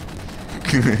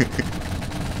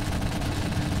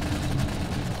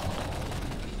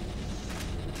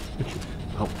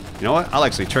 Oh, you know what? I'll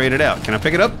actually trade it out. Can I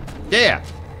pick it up? Yeah.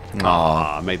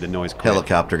 Aw. I made the noise quit.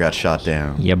 Helicopter got shot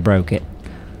down. You broke it.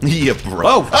 Yeah, bro.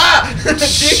 Oh! Ah!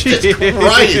 Jesus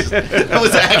Christ! That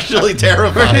was actually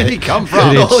terrifying. Where did he come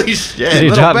from? Holy shit! Did he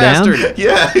Little drop down? bastard.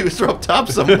 Yeah, he was up top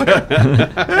somewhere.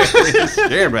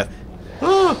 Scared breath.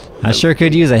 I sure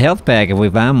could use a health pack if we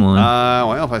find one.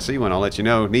 Well, if I see one, I'll let you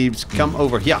know. Neebs, come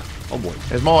over here. Oh boy.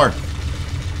 There's more.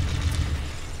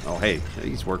 Oh hey,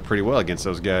 he's worked pretty well against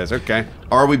those guys. Okay.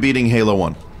 Are we beating Halo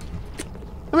 1?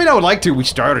 I mean, I would like to. We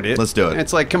started it. Let's do it.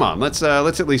 It's like, come on, let's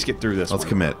at least get through this. Let's one.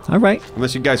 commit. All right.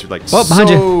 Unless you guys are like, Oh, behind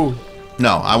so...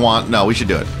 No, we should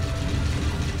do it.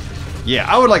 Yeah,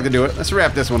 I would like to do it. Let's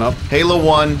wrap this one up. Halo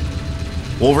 1,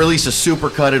 we'll release a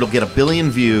supercut, it'll get 1 billion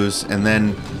views, and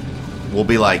then we'll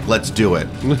be like, let's do it.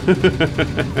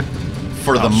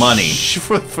 For the money.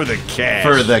 For the cash.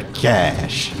 For the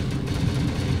cash.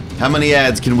 How many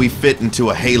ads can we fit into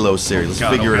a Halo series?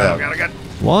 Let's figure it out.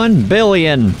 1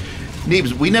 billion.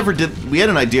 Neebs, we had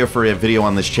an idea for a video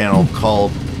on this channel called,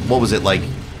 what was it, like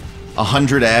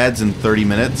 100 ads in 30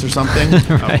 minutes or something?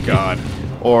 Oh God.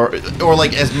 or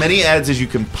like as many ads as you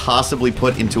can possibly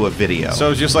put into a video.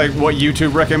 So it's just like what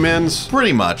YouTube recommends.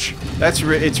 Pretty much. It's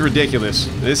ridiculous.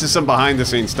 This is some behind the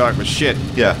scenes talk, but shit.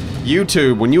 Yeah.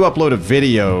 YouTube, when you upload a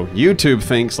video, YouTube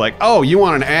thinks like, oh, you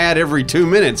want an ad every 2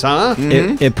 minutes, huh?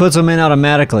 It puts them in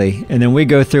automatically, and then we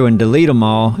go through and delete them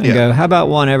all and Yeah. go, how about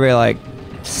one every like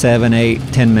 7, 8,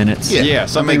 10 minutes? Yeah. Yeah, that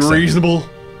something makes sense. reasonable.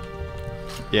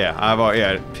 Yeah,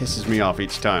 it pisses me off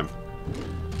each time.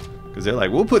 Because they're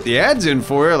like, we'll put the ads in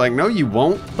for you. Like, no, you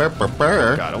won't. Burr, burr,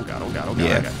 burr. Oh God.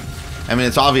 Yeah. I mean,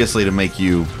 it's obviously to make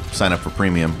you sign up for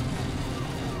premium.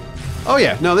 Oh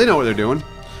yeah, no, they know what they're doing.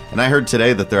 And I heard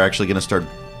today that they're actually going to start,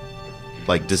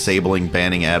 like,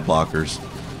 banning ad blockers.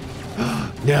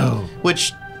 No.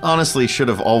 Which, honestly, should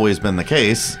have always been the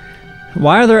case.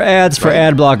 Why are there ads for Right.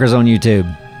 ad blockers on YouTube?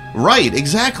 Right,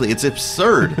 exactly. It's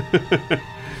absurd.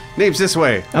 Neebs, this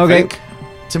way. I Okay. think.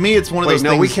 To me, it's one of Wait, those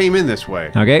no, things... we came in this way.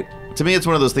 Okay. To me, it's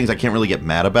one of those things I can't really get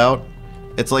mad about.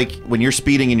 It's like when you're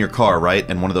speeding in your car, right?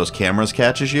 And one of those cameras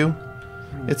catches you.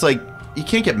 It's like, you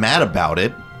can't get mad about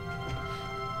it.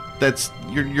 that's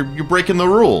you're breaking the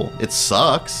rule. It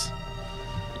sucks.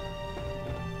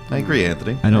 I agree,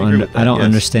 Anthony. I don't. agree with that, I don't yes.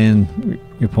 understand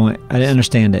your point. I didn't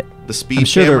understand it. The I'm speed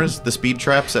sure they're- cameras, the speed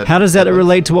traps. How does that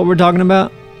relate to what we're talking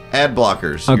about? Ad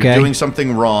blockers. Okay. You're doing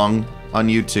something wrong on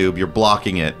YouTube. You're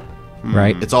blocking it.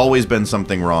 Right. It's always been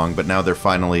something wrong, but now they're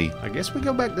finally. I guess we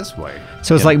go back this way.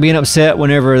 So it's Yeah. like being upset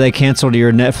whenever they canceled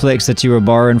your Netflix that you were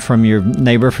borrowing from your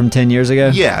neighbor from 10 years ago.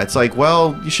 Yeah, it's like,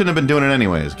 well, you shouldn't have been doing it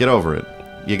anyways. Get over it.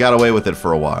 You got away with it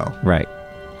for a while, Right.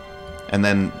 and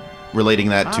then relating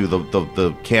that to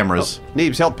the cameras.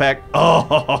 Neebs health pack.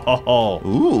 Oh,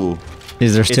 Ooh.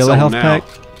 Is there still a on health now. pack?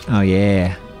 Oh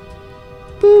yeah.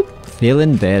 Boop.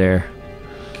 Feeling better.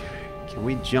 can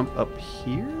we jump up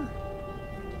here?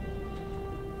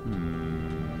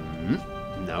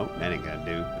 No, that ain't gonna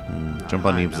do. Jump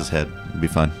on I Neebs' know. head. It'll be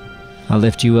fun. I'll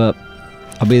lift you up.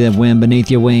 I'll be the wind beneath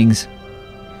your wings.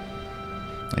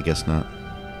 I guess not.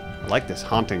 I like this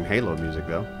haunting Halo music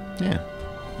though. Yeah.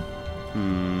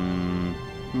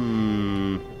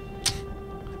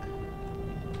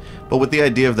 But with the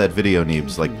idea of that video,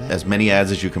 Neebs, like as many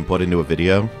ads as you can put into a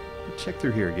video, Check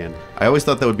through here again. I always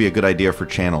thought that would be a good idea for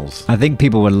channels. I think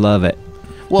people would love it.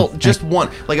 Well, just one.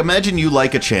 Like, imagine you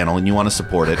like a channel and you want to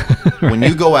support it. When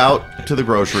you go out to the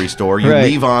grocery store, you Right.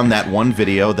 leave on that one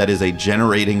video that is a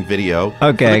generating video for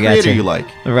Okay, the I creator gotcha. you like.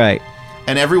 Right.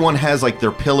 And everyone has, like,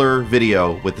 their pillar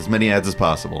video with as many ads as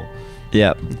possible.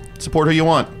 Yep. Support who you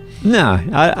want. No,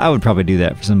 I would probably do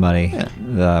that for somebody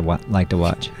that I like to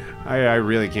watch. I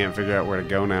really can't figure out where to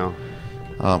go now.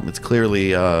 It's clearly,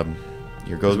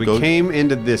 your We came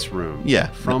into this room. Yeah.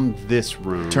 From this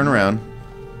room. Turn around.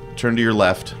 Turn to your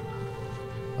left.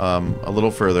 A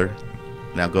little further.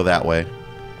 Now go that way.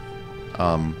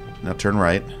 Now turn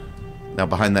right. Now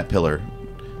behind that pillar.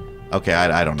 Okay,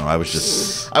 I don't know. I was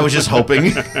just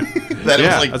hoping that it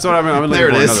Yeah, was like that's what I'm looking there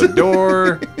for. it is. Another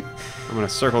door. I'm gonna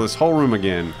circle this whole room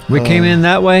again. We came in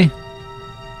that way.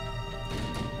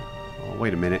 Oh,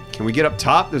 wait a minute. Can we get up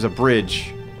top? There's a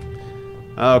bridge.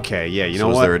 Okay, yeah. You So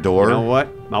know is what? there a door? You know what?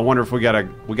 I wonder if we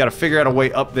gotta figure out a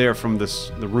way up there from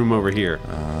the room over here.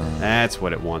 That's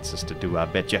what it wants us to do. I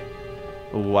bet you.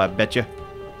 Oh, I bet you.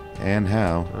 And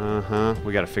how?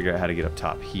 We gotta figure out how to get up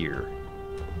top here.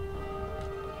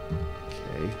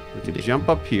 Okay, we could jump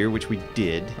up here, which we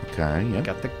did. Okay, yeah.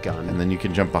 Got the gun. And then you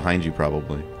can jump behind you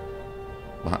probably.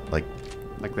 Like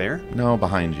there. no,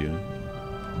 behind you.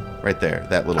 Right there.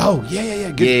 That little. Oh yeah.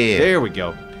 Good. Yeah. There we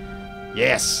go.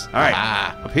 Yes. All right.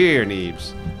 Up here,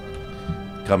 Neebs.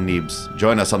 Come, Neebs.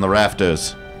 Join us on the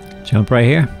rafters. Jump right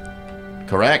here.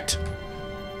 Correct.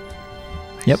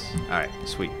 Yep. All right.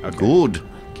 Sweet. Okay. Good.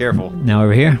 Careful. Now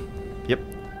over here. Yep.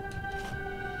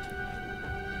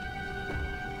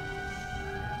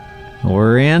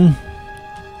 We're in.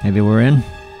 Maybe we're in.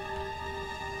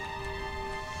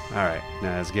 All right.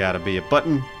 Now there's got to be a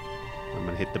button. I'm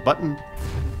gonna hit the button.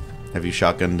 Have you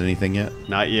shotgunned anything yet?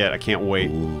 Not yet. I can't wait.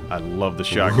 Ooh. I love the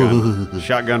shotgun.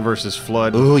 Shotgun versus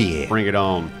flood. Oh yeah. Bring it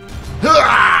on.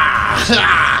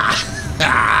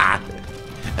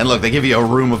 And look, they give you a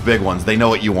room of big ones. They know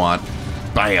what you want.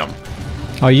 Bam.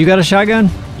 Oh, you got a shotgun?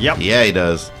 Yep. Yeah, he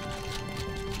does.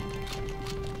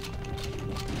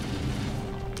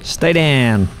 Stay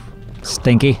down.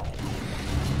 Stinky.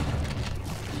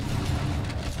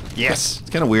 Yes. It's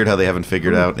kind of weird how they haven't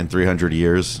figured out in 300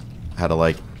 years how to,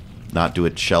 like, not do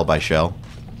it shell by shell.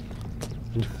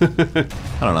 I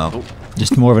don't know.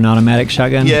 Just more of an automatic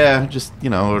shotgun? Yeah, just, you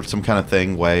know, or some kind of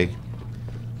thing, way.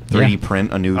 3D Yeah.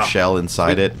 print a new shell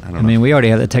inside it. I don't know. I mean, we already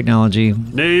have the technology.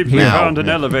 Neebs, we Now. found an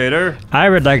elevator. I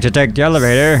would like to take the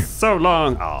elevator. So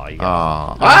long. Oh, you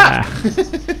got Aw.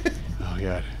 Oh,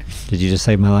 God. Did you just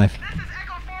save my life?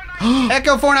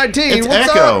 Echo 419. It's what's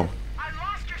Echo. up? I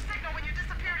lost your signal when you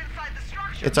disappeared inside the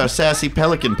structure. It's our sassy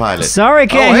pelican pilot. Sorry,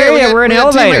 can't Oh, hey, hear we you. got- We're in we an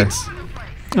got elevator. teammates.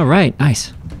 All right,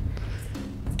 nice.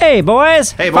 Hey,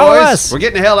 boys. Hey, Follow boys. us. We're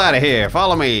getting the hell out of here.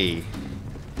 Follow me.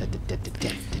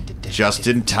 Just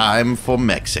in time for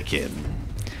Mexican.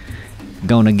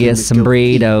 Gonna get some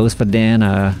burritos for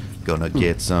dinner. Gonna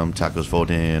get some tacos for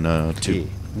dinner, too.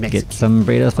 Get some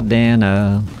burritos for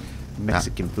dinner.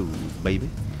 Mexican food, baby.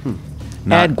 Add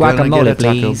Not gonna get a guacamole,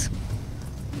 taco. please.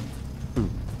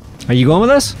 Are you going with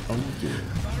us?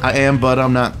 I am, but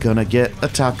I'm not gonna get a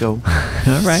taco.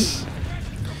 All right.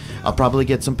 I'll probably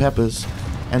get some peppers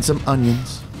and some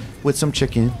onions with some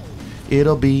chicken.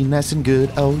 It'll be nice and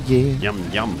good, oh yeah. Yum,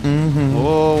 yum.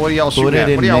 Oh, what are y'all Put shooting it at?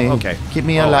 in What are y'all? me. Okay. Keep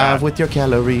me Oh, alive God. with your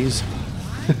calories.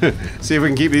 See if we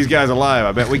can keep these guys alive.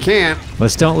 I bet we can't.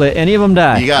 Let's don't let any of them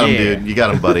die. You got him, Yeah. dude. You got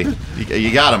him, buddy.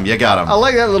 You got him. You got I him.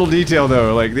 like that little detail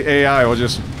though. Like the AI will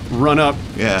just run up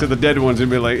Yeah. to the dead ones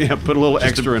and be like, yeah, put a little Just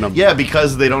extra in them. Yeah,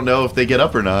 because they don't know if they get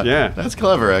up or not. Yeah. That's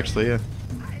clever, actually, yeah.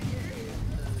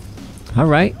 All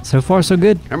right, so far so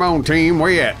good. Come on, team,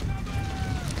 where you at?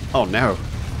 Oh, no.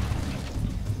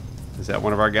 Is that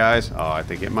one of our guys? Oh, I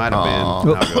think it might have Aw.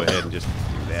 been. I'll go ahead and just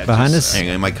do that. Behind Just- us? Hang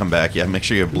on, it might come back. Yeah, make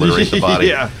sure you obliterate the body.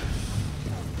 Yeah.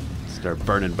 Start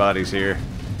burning bodies here.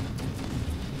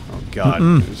 Oh, God.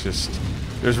 It's just...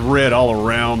 There's red all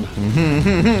around.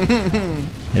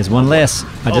 There's one less.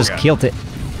 I just God. killed it.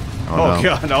 Oh, no.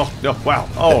 God. Oh, no. Wow.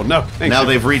 Oh, no. Thank Now you.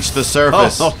 they've reached the Oh,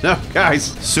 surface. oh, no. Guys.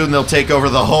 Soon they'll take over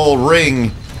the whole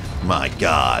ring. My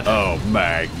God. Oh,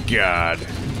 my God.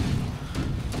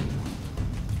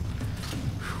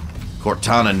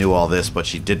 Cortana knew all this, but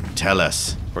she didn't tell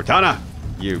us. Cortana,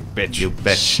 you bitch. You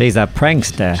bet. She's a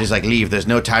prankster. She's like, leave, there's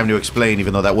no time to explain,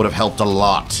 even though that would have helped a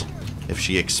lot if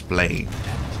she explained.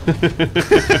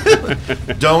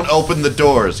 Don't open the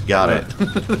doors. Got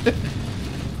it.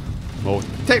 Well,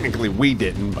 technically we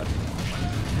didn't, but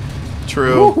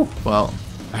True. Woo. Well,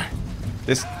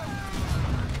 this...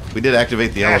 we did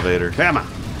activate the elevator. Come on.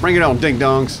 Bring it on,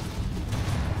 ding-dongs.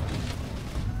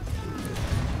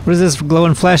 What is this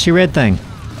glowing flashy red thing?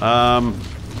 A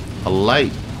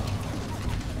light.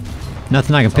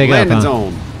 Nothing I can pick up, Landing huh?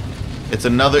 zone. It's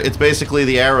another. It's basically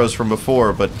the arrows from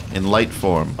before, but in light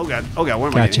form. Oh, God. Oh, God. Where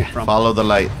am I Gotcha. getting it from? Follow the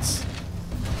lights.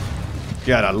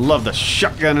 God, I love the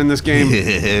shotgun in this game.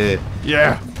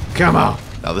 Yeah. Come on.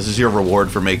 Now this is your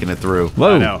reward for making it through.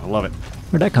 Whoa. I know. I love it.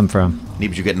 Where'd that come from?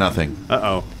 Neebs, you get nothing.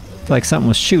 Uh-oh. It's like something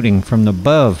was shooting from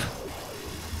above.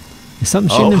 Is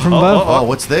something shooting from above? Oh,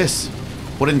 what's this?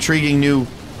 What intriguing new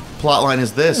plot line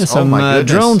is this? There's Oh some my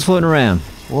goodness. drones floating around.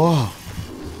 Whoa.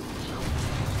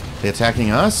 They attacking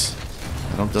us?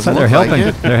 I don't. So Doesn't they're look helping.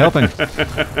 like it. They're helping.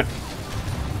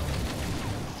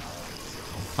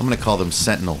 I'm gonna call them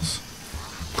Sentinels.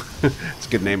 It's a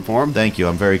good name for him. Thank you.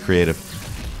 I'm very creative.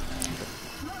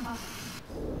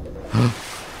 I'm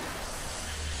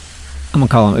gonna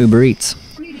call them Uber Eats.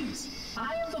 Greetings.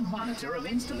 I am the monitor of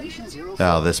installation 0.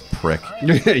 Oh, this prick.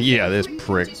 Yeah, this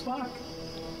prick.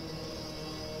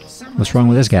 What's wrong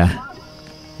with this guy?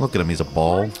 Look at him. He's a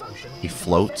ball. He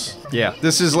floats. Yeah,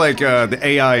 this is like the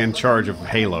AI in charge of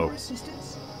Halo.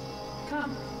 Assistance.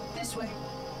 Come this way.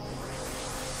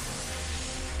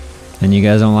 And you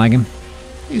guys don't like him?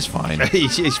 He's fine.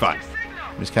 He's fine.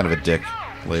 He's kind of a dick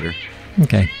later.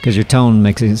 Okay, because your tone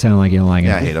makes it sound like you don't like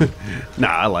him. Yeah, I hate him. Nah,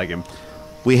 I like him.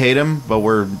 We hate him, but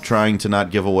we're trying to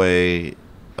not give away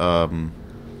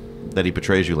that he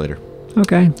betrays you later.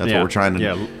 Okay. That's Yeah. what we're trying to.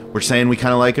 Yeah. We're saying we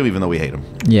kind of like him, even though we hate him.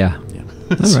 Yeah.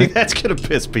 All See, right. that's gonna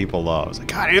piss people off. It's like,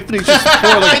 God, Anthony's just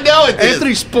spoiling. I know it is.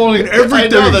 Anthony's spoiling everything. I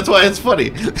know, that's why it's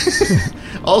funny.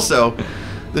 Also,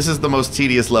 this is the most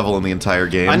tedious level in the entire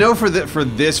game. I know for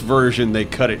this version they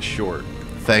cut it short.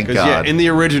 Thank 'Cause, God. yeah, in the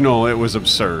original it was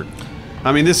absurd.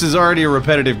 I mean, this is already a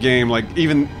repetitive game. Like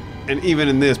even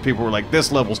in this, people were like,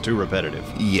 "This level's too repetitive."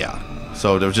 Yeah.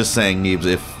 So they're just saying, Neebs,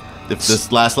 if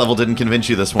this last level didn't convince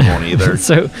you, this one won't either.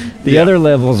 So the Yeah. other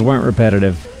levels weren't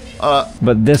repetitive,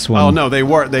 but this one. Oh no, they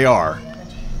were. They are.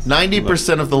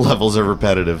 90% of the levels are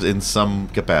repetitive in some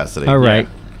capacity. All right.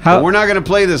 But we're not gonna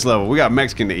play this level. We got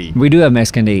Mexican to eat. We do have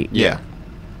Mexican to eat. Yeah.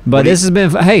 But this has been.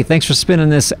 Hey, thanks for spending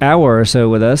this hour or so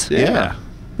with us. Yeah.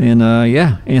 And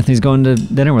yeah, Anthony's going to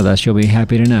dinner with us. You'll be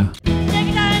happy to know.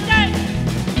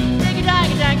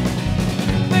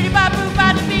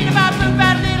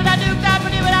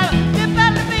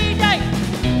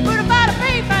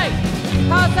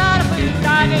 Outside of food,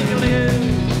 I gave you a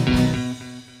little.